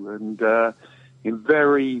grew. And in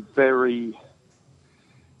very, very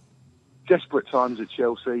desperate times at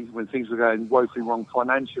Chelsea, when things were going woefully wrong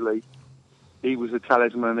financially, he was a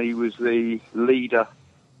talisman. He was the leader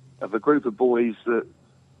of a group of boys that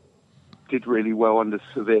did really well under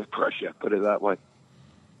severe pressure, put it that way.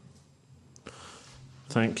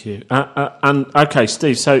 Thank you. And okay,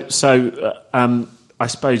 Steve. So I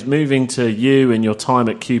suppose moving to you and your time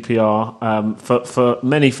at QPR, for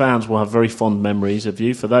many fans will have very fond memories of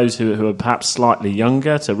you. For those who are perhaps slightly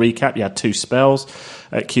younger, to recap, you had 2 spells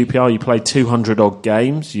at QPR. You played 200 odd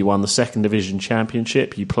games. You won the Second Division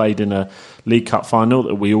Championship. You played in a League Cup final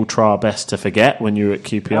that we all try our best to forget when you were at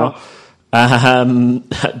QPR.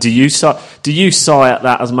 Do you sigh at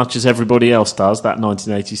that as much as everybody else does? That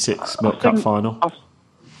 1986 Milk Cup final.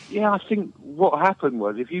 I think what happened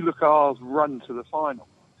was, if you look at our run to the final,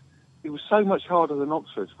 it was so much harder than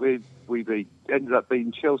Oxford. We ended up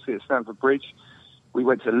beating Chelsea at Stamford Bridge. We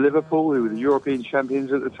went to Liverpool, who were the European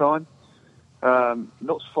champions at the time.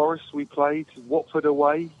 Notts Forest we played, Watford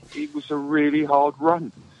away. It was a really hard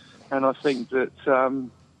run. And I think that, well,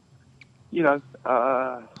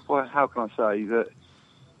 how can I say that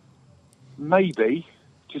maybe,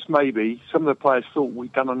 just maybe, some of the players thought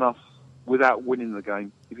we'd done enough without winning the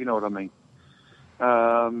game, if you know what I mean.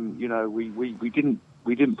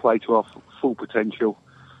 We didn't play to our full potential.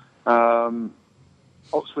 Oxford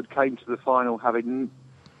came to the final having,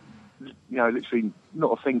 literally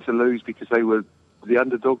not a thing to lose because they were the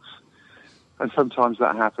underdogs, and sometimes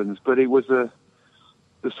that happens. But it was the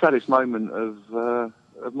saddest moment of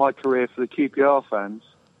my career for the QPR fans,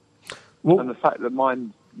 and the fact that my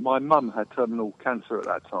mum had terminal cancer at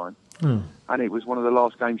that time. And it was one of the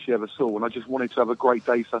last games she ever saw, and I just wanted to have a great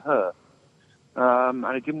day for her. And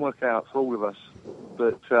it didn't work out for all of us,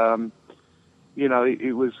 but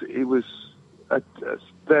it was a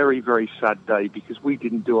very, very sad day because we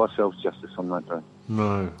didn't do ourselves justice on that day.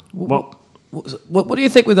 No. What do you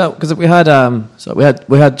think with that? Because we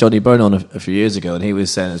had Johnny Byrne on a few years ago, and he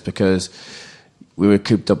was saying it's because we were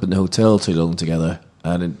cooped up in the hotel too long together,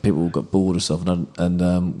 and then people got bored or something.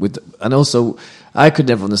 And also, I could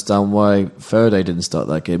never understand why Faraday didn't start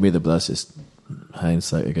that game either, but that's just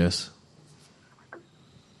hindsight, I guess.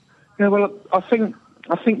 Yeah, well, I think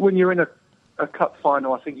when you're in a cup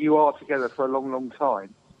final, I think you are together for a long, long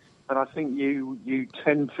time, and I think you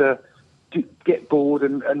tend to get bored,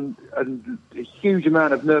 and a huge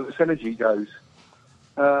amount of nervous energy goes.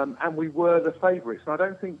 And we were the favourites, and I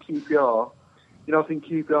don't think QPR. I think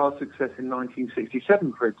QPR's success in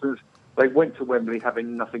 1967, for instance, they went to Wembley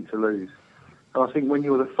having nothing to lose. And I think when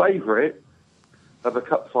you're the favourite of a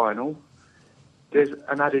cup final, there's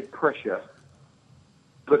an added pressure.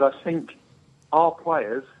 But I think our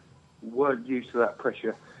players weren't used to that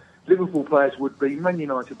pressure. Liverpool players would be, Man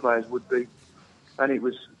United players would be, and there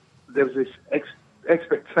was this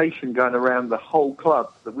expectation going around the whole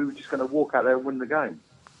club that we were just going to walk out there and win the game.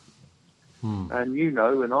 And you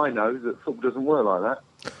know, and I know that football doesn't work like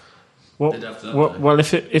that. Well,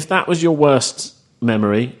 if that was your worst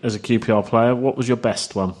memory as a QPR player, what was your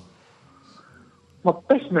best one? My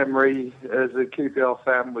best memory as a QPR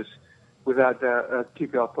fan was, without doubt,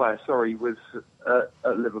 QPR player, was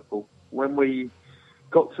at Liverpool. When we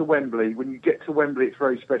got to Wembley, when you get to Wembley, it's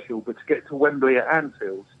very special, but to get to Wembley at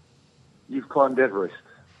Anfield, you've climbed Everest.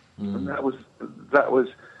 And that was,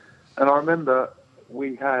 and I remember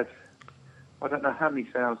we had, I don't know how many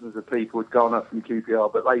thousands of people had gone up from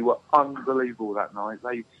QPR, but they were unbelievable that night.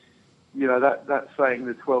 They, that saying,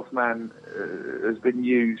 the 12th man has been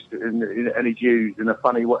used, and is used in a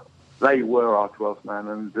funny way. They were our 12th man,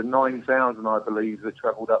 and the 9,000, I believe, that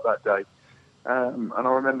travelled up that day. And I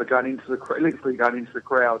remember literally going into the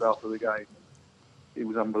crowd after the game. It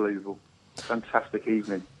was unbelievable. Fantastic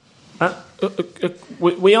evening.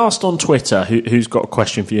 We asked on Twitter who's got a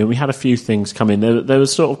question for you, and we had a few things come in. There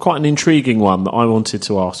was sort of quite an intriguing one that I wanted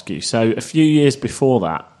to ask you. So a few years before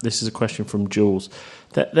that, this is a question from Jules,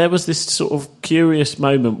 that there was this sort of curious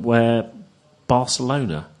moment where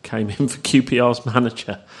Barcelona came in for QPR's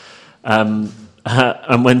manager. And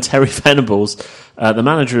when Terry Venables, the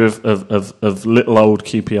manager of little old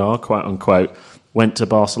QPR, quote unquote, went to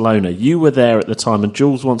Barcelona, you were there at the time, and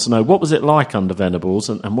Jules wants to know, what was it like under Venables,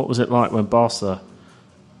 and what was it like when Barca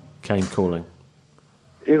came calling?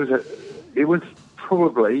 It was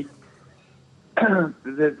probably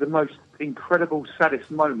the most incredible,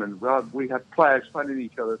 saddest moment. We had players phoning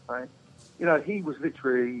each other saying, he was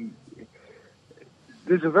literally.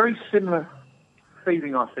 There's a very similar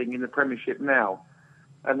feeling, I think, in the Premiership now,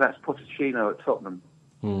 and that's Pochettino at Tottenham.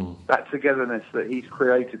 That togetherness that he's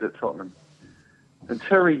created at Tottenham. And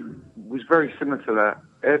Terry was very similar to that.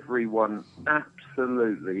 Everyone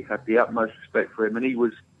absolutely had the utmost respect for him, and he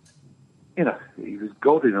was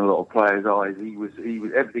God in a lot of players' eyes. He was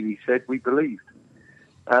everything he said, we believed.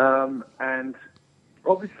 And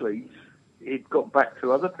obviously, it got back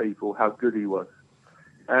to other people how good he was.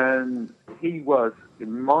 And he was,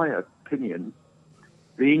 in my opinion,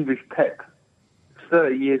 the English Pep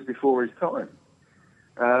 30 years before his time.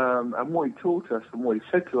 And what he taught us and what he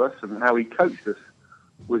said to us and how he coached us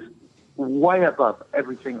was way above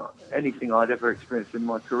anything I'd ever experienced in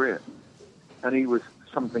my career. And he was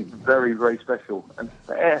something very, very special. And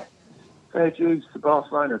fair dues to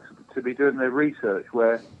Barcelona to be doing their research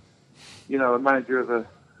where, a manager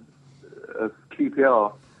of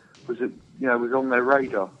QPR was on their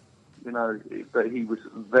radar, but he was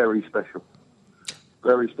very special.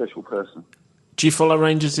 Very special person. Do you follow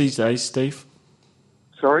Rangers these days, Steve?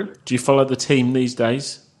 Sorry? Do you follow the team these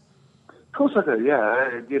days? Of course I do,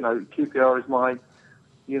 yeah. QPR is my,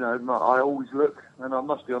 I always look, and I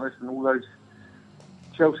must be honest, and all those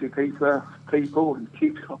Chelsea people and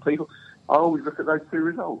QPR people, I always look at those two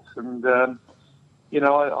results. And, I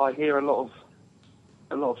hear a lot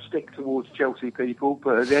of stick towards Chelsea people,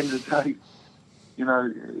 but at the end of the day,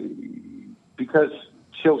 because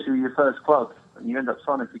Chelsea are your first club and you end up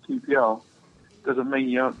signing for QPR, doesn't mean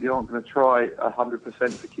you aren't going to try 100%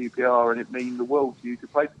 for QPR, and it means the world to you to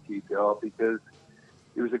play for QPR because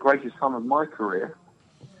it was the greatest time of my career.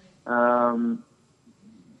 And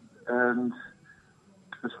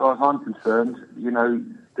as far as I'm concerned,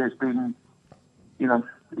 there's been,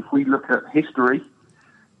 if we look at history,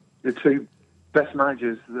 the two best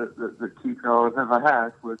managers that QPR have ever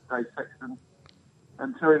had were Dave Sexton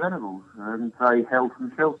and Terry Venables, and they hailed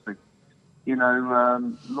from Chelsea.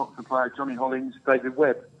 Lots of players, Johnny Hollins, David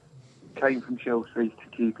Webb, came from Chelsea to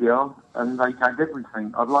QPR, and they gave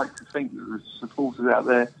everything. I'd like to think that the supporters out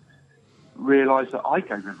there realise that I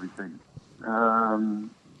gave everything.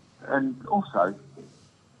 And also,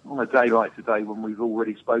 on a day like today, when we've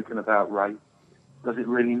already spoken about Ray, does it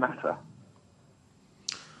really matter?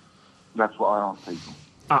 That's what I ask people.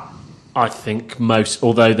 I think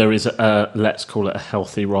although there is let's call it a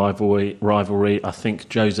healthy rivalry, I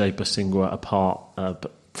think Jose Bosingua apart,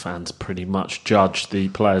 fans pretty much judge the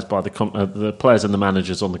players by the players and the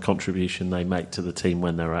managers on the contribution they make to the team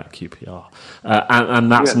when they're at QPR,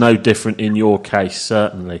 and that's no different in your case,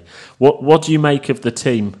 certainly. What do you make of the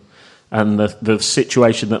team and the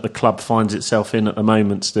situation that the club finds itself in at the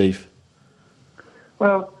moment, Steve?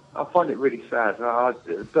 Well, I find it really sad,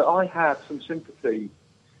 but I have some sympathy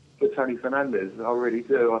for Tony Fernandes. I really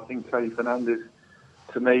do. I think Tony Fernandes,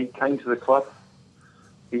 to me, came to the club.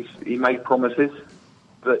 He made promises,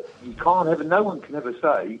 but no one can ever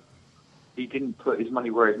say he didn't put his money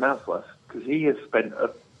where his mouth was, because he has spent an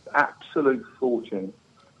absolute fortune.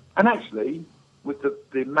 And actually, with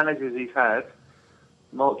the managers he's had,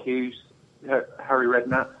 Mark Hughes, Harry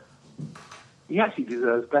Redknapp, he actually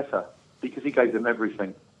deserves better because he gave them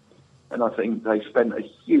everything. And I think they spent a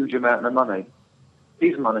huge amount of money,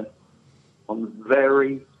 his money, on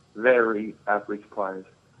very, very average players,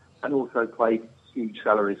 and also paid huge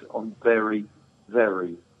salaries on very,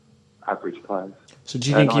 very average players. So do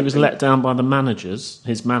you think he was let down by his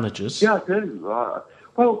managers? Yeah, I do.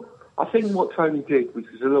 Well, I think what Tony did, which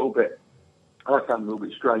was I found a little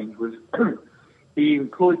bit strange, was he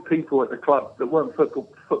employed people at the club that weren't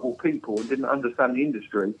football people and didn't understand the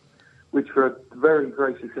industry, which for a very,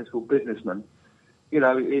 very successful businessman,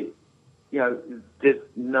 there's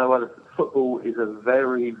no other. Football is a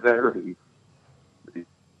very, very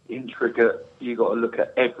intricate. You got to look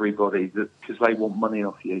at everybody because they want money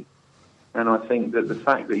off you. And I think that the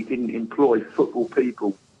fact that he didn't employ football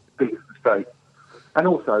people, biggest mistake. And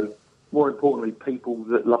also, more importantly, people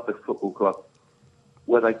that love the football club,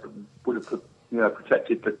 where they would have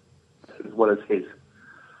protected as well as his.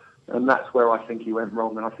 And that's where I think he went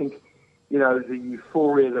wrong. And I think, the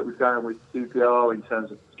euphoria that was going with QPR in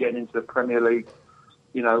terms of getting into the Premier League,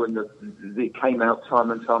 and it came out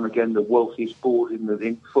time and time again, the wealthiest board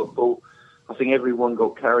in football. I think everyone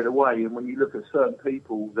got carried away. And when you look at certain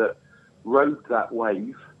people that rode that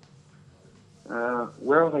wave,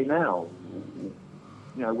 where are they now?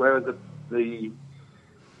 Where are the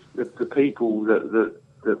people that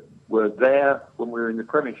were there when we were in the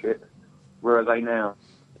Premiership? Where are they now?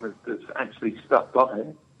 That's actually stuck by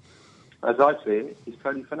it, as I see it, is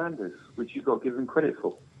Tony Fernandes, which you've got to give him credit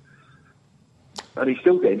for. And he's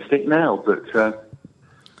still getting stick now, but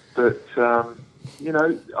But,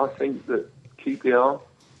 I think that QPR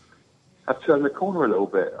have turned the corner a little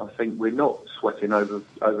bit. I think we're not sweating over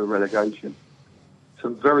relegation.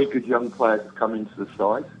 Some very good young players have come into the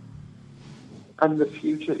side, and the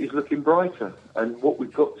future is looking brighter. And what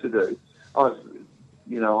we've got to do, I've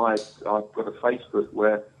got a Facebook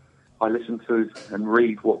where I listen to and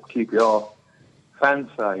read what QPR fans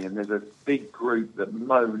say, and there's a big group that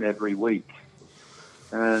moan every week.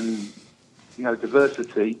 And,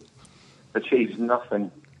 diversity achieves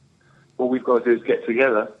nothing. All we've got to do is get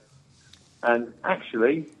together. And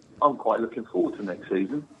actually, I'm quite looking forward to next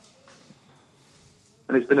season.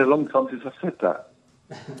 And it's been a long time since I've said that.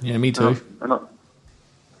 Yeah, me too. And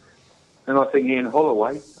I think Ian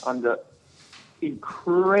Holloway, under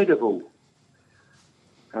incredible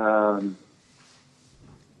I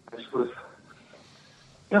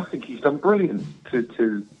think he's done brilliant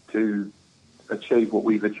to achieve what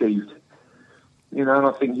we've achieved. And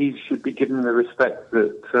I think he should be given the respect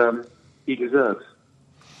that he deserves.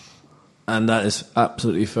 And that is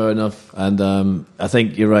absolutely fair enough. And I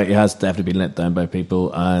think you're right, he has definitely been let down by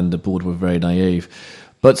people, and the board were very naive.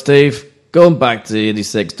 But Steve, going back to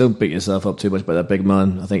 86, don't beat yourself up too much about that big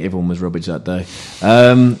man. I think everyone was rubbish that day.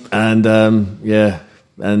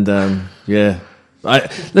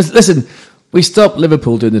 Listen, we stopped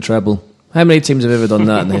Liverpool doing the treble. How many teams have ever done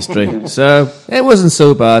that in history? So it wasn't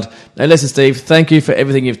so bad. Now listen, Steve, thank you for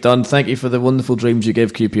everything you've done. Thank you for the wonderful dreams you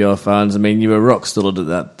give QPR fans. I mean, you were rock solid at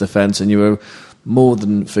that defence, and you were more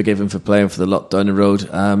than forgiven for playing for the lot down the road.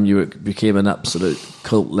 You became an absolute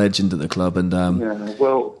cult legend at the club. And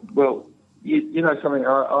you know something.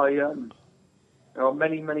 There are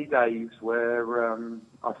many days where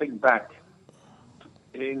I think back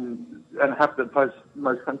and have the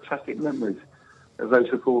most fantastic memories of those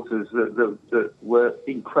supporters that were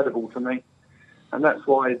incredible to me, and that's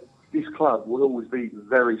why this club will always be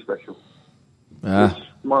very special.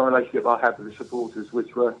 My relationship I had with the supporters,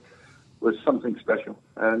 was something special,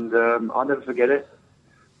 and I'll never forget it,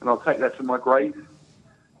 and I'll take that to my grave.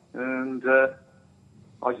 And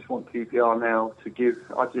I just want QPR now to give.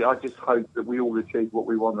 I just hope that we all achieve what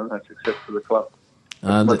we want, and that's success for the club.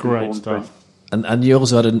 And great stuff. And you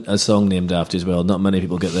also had a song named after you as well. Not many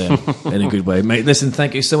people get there in a good way. Mate, listen,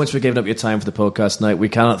 thank you so much for giving up your time for the podcast tonight. We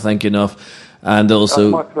cannot thank you enough. And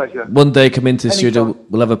also, my pleasure. One day come into the studio,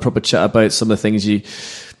 we'll have a proper chat about some of the things you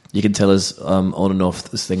can tell us on and off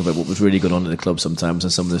this thing about what was really going on at the club sometimes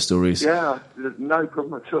and some of the stories. Yeah, there's no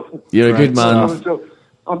problem at all. You're a good man.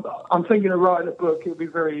 I'm thinking of writing a book. It'll be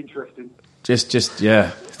very interesting.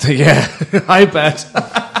 Yeah. I bet.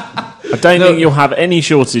 I don't think you'll have any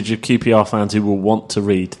shortage of QPR fans who will want to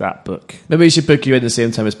read that book. Maybe we should book you in the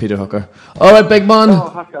same time as Peter Hooker. All right, big man. Oh,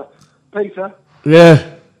 Hooker. Peter.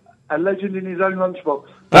 Yeah. A legend in his own lunchbox.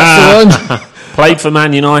 That's the one. Played for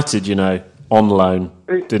Man United, on loan.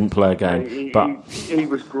 Didn't play a game. He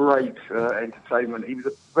was great entertainment. He was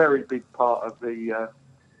a very big part of the...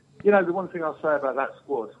 the one thing I'll say about that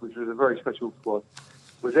squad, which was a very special squad,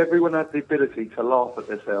 was everyone had the ability to laugh at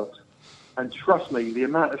themselves. And trust me, the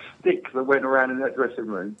amount of stick that went around in that dressing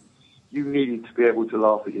room, you needed to be able to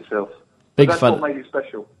laugh at yourself. That's what made it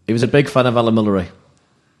special. He was a big fan of Alan Mullery.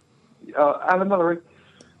 Alan Mullery?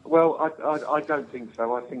 Well, I don't think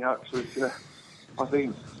so. I think actually,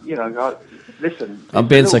 listen. I'm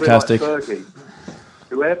being sarcastic. Like Fergie.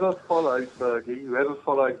 Whoever followed Fergie, whoever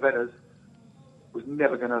followed Venners, was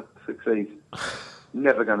never going to succeed.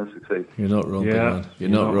 Never going to succeed. You're not wrong, man. You're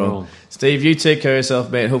not wrong. Steve, you take care of yourself,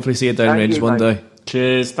 mate. Hopefully see you down range one day.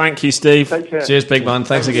 Cheers. Thank you, Steve. Take care. Cheers, big man.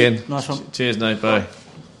 Thanks again. Nice one. Cheers now. Bye.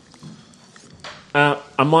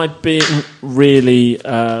 Am I being really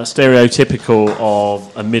stereotypical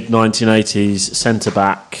of a mid-1980s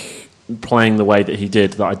centre-back playing the way that he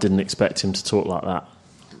did, that I didn't expect him to talk like that?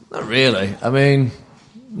 Not really. I mean...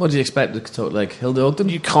 What do you expect to talk like? Hilda Ogden?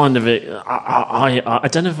 You kind of... I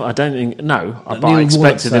don't know. I don't think... No. But Neil I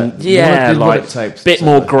expected him... Warnock Yeah, type, a bit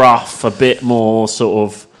more gruff, a bit more sort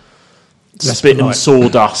of spit and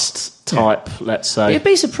sawdust type, let's say. You'd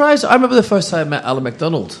be surprised. I remember the first time I met Alan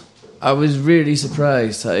MacDonald. I was really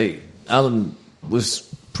surprised how Alan was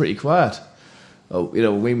pretty quiet. Oh,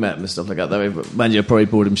 we met him and stuff like that. But man, you probably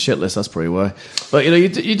bored him shitless. That's probably why. But you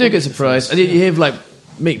do get surprised, and you have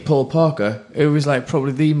meet Paul Parker, who was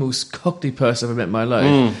probably the most cockney person I've ever met in my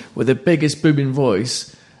life, with the biggest booming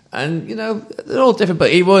voice. And they're all different.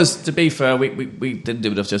 But he was, to be fair, we didn't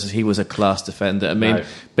do enough justice. He was a class defender. I mean,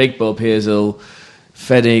 Big Bob Hazel,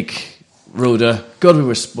 Fenwick, Rhoda. God, we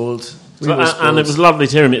were spoiled. And it was lovely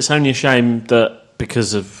to hear him. It's only a shame that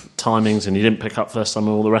because of timings, and he didn't pick up first time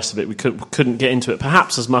and all the rest of it. We couldn't get into it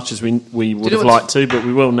perhaps as much as we would have liked to, but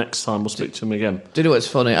we will next time. We'll speak to him again. Do you know what's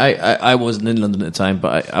funny? I wasn't in London at the time,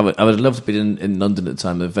 but I would have loved to be in London at the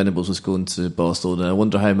time that Venables was going to Barcelona. I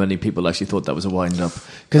wonder how many people actually thought that was a wind-up.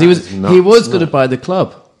 Because he was going to buy the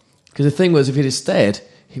club. Because the thing was, if he'd have stayed,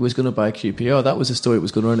 he was going to buy QPR. That was the story that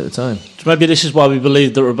was going on at the time. So maybe this is why we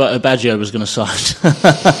believed that Roberto Baggio was going to sign.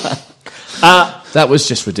 That was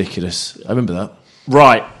just ridiculous. I remember that.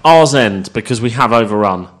 Right, ours end, because we have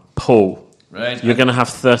overrun. Paul, Right. you're going to have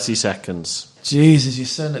 30 seconds. Jesus, you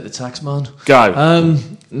sound like the tax man. Go.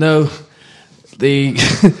 No,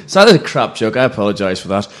 sounded a crap joke. I apologise for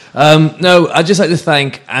that. No, I'd just like to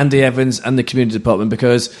thank Andy Evans and the community department,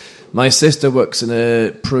 because my sister works in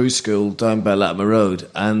a pro school down by Latimer Road,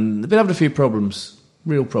 and they've been having a few problems,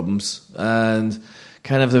 real problems, and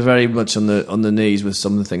kind of they're very much on the knees with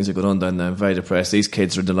some of the things that are going on down there. I'm very depressed. These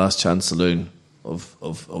kids are in the last chance saloon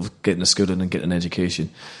of getting a schooling and getting an education.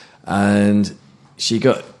 And she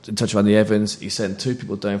got in touch with Andy Evans. He sent 2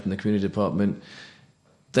 people down from the community department.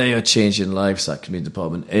 They are changing lives, that community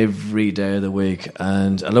department, every day of the week.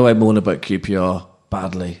 And I know I moan about QPR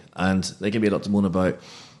badly, and they give me a lot to moan about.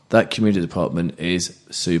 That community department is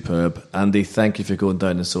superb. Andy, thank you for going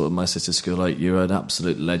down and sorting my sister's school out. You're an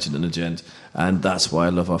absolute legend and a gent, and that's why I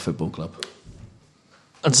love our football club.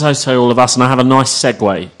 And so say all of us, and I have a nice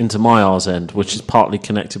segue into my R's end, which is partly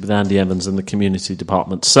connected with Andy Evans and the community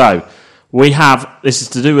department. So this is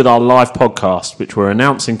to do with our live podcast, which we're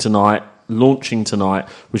announcing tonight, launching tonight,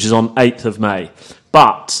 which is on 8th of May.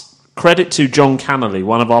 But credit to John Cannelly,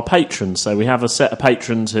 one of our patrons. So we have a set of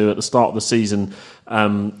patrons who at the start of the season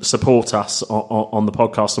support us on the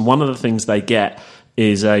podcast, and one of the things they get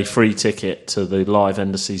is a free ticket to the live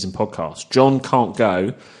end of season podcast. John can't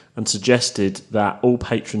go, and suggested that all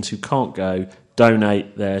patrons who can't go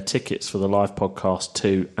donate their tickets for the live podcast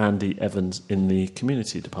to Andy Evans in the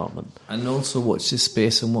community department. And also watch this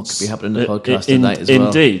space and what could be happening in the podcast tonight as well.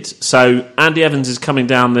 Indeed. So Andy Evans is coming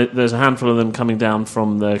down. There's a handful of them coming down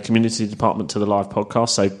from the community department to the live podcast.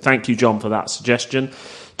 So thank you, John, for that suggestion.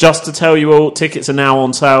 Just to tell you all, tickets are now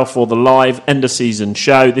on sale for the live end-of-season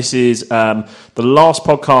show. This is the last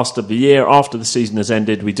podcast of the year after the season has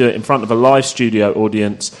ended. We do it in front of a live studio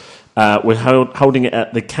audience. We're holding it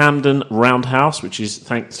at the Camden Roundhouse, which is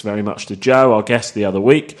thanks very much to Joe, our guest the other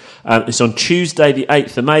week. It's on Tuesday the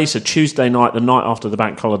 8th of May, so Tuesday night, the night after the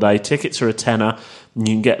bank holiday. Tickets are a tenner. And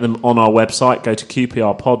you can get them on our website. Go to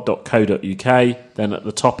qprpod.co.uk. Then at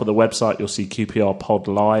the top of the website, you'll see QPR Pod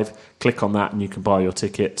Live. Click on that and you can buy your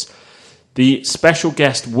tickets. The special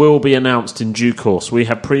guest will be announced in due course. We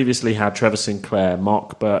have previously had Trevor Sinclair,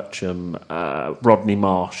 Mark Bircham, Rodney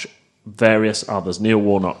Marsh, various others, Neil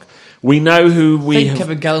Warnock. We know who we have...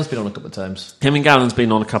 Kevin Gallen's been on a couple of times. Kevin Gallen's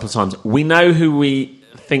been on a couple of times. We know who we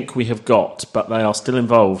think we have got, but they are still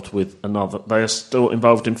involved with another. They are still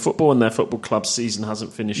involved in football, and their football club season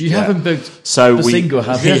hasn't finished yet. You haven't booked so Basingwa,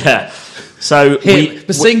 have you? Yeah. So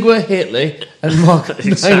Basingwa, Hitley, and Mark.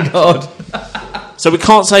 Exactly. Thank God. So we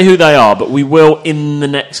can't say who they are, but we will in the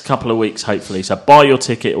next couple of weeks, hopefully. So buy your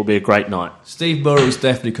ticket; it will be a great night. Steve Burrow's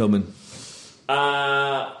definitely coming.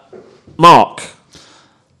 Mark.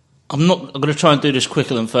 I'm going to try and do this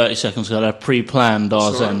quicker than 30 seconds because I had pre-planned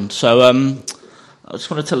ours end. So I just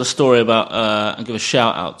want to tell a story about and give a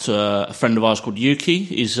shout out to a friend of ours called Yuki.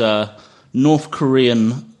 He's a North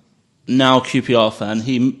Korean, now QPR fan.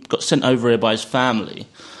 He got sent over here by his family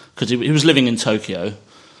because he was living in Tokyo.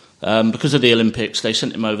 Because of the Olympics, they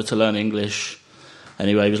sent him over to learn English.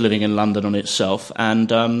 Anyway, he was living in London on itself. And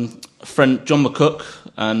friend John McCook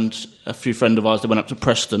and a few friends of ours, they went up to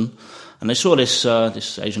Preston. And they saw this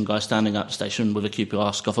Asian guy standing at the station with a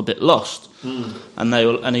QPR scarf, a bit lost, and they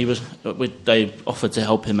offered to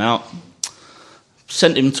help him out,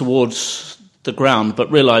 sent him towards the ground,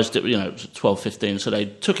 but realised it was 12:15, so they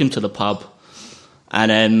took him to the pub,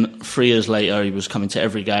 and then 3 years later he was coming to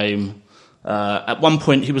every game. At one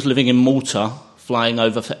point he was living in Malta, flying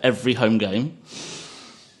over for every home game.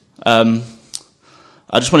 I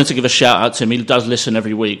just wanted to give a shout out to him. He does listen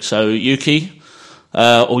every week, so Yuki.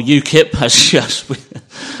 Or UKIP,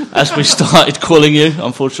 as we started calling you,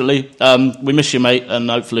 unfortunately. We miss you, mate, and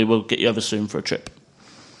hopefully we'll get you over soon for a trip.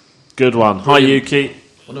 Good one. Hi, Yuki.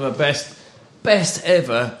 One of our best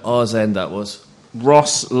ever R's end, that was.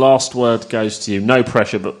 Ross, last word goes to you. No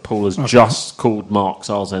pressure, but Paul has just called Mark's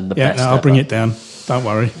R's end the best I'll ever. bring it down. Don't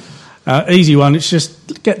worry. Easy one. It's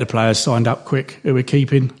just get the players signed up quick who we're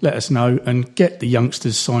keeping, let us know, and get the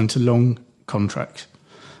youngsters signed to long contracts.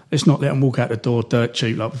 Let's not let them walk out the door dirt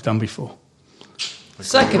cheap like we've done before.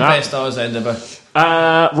 Second best ours end ever.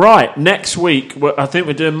 Right, next week, I think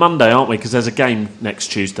we're doing Monday, aren't we? Because there's a game next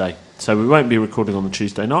Tuesday. So we won't be recording on the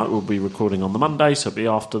Tuesday night. We'll be recording on the Monday, so it'll be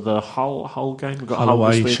after the Hull game. We've got Hull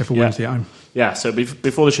away, Sheffield Wednesday at home. Yeah, so it'll be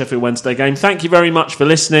before the Sheffield Wednesday game. Thank you very much for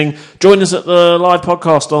listening. Join us at the live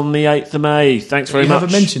podcast on the 8th of May. Thanks very much. You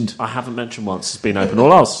haven't mentioned. I haven't mentioned once. It's been open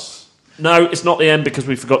all ours. No, it's not the end because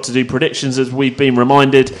we forgot to do predictions as we've been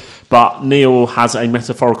reminded, but Neil has a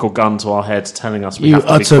metaphorical gun to our heads telling us we have to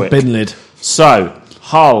be quick. You utter bin lid. So,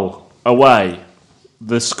 Hull away.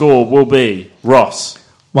 The score will be Ross.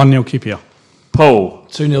 1-0 QPR. Paul.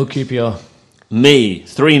 2-0 QPR. Me.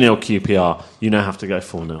 3-0 QPR. You now have to go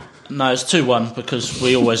 4-0. No, it's 2-1 because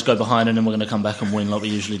we always go behind and then we're going to come back and win like we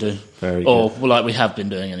usually do. Very or good. like we have been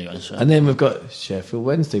doing anyway. So. And then we've got Sheffield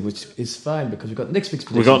Wednesday, which is fine because we've got next week's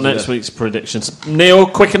We've predictions. got next week's predictions. Neil,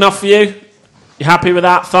 quick enough for you? You happy with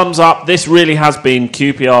that? Thumbs up. This really has been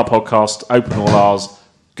QPR Podcast. Open all ours.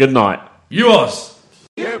 Good night. Yours.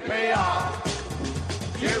 QPR.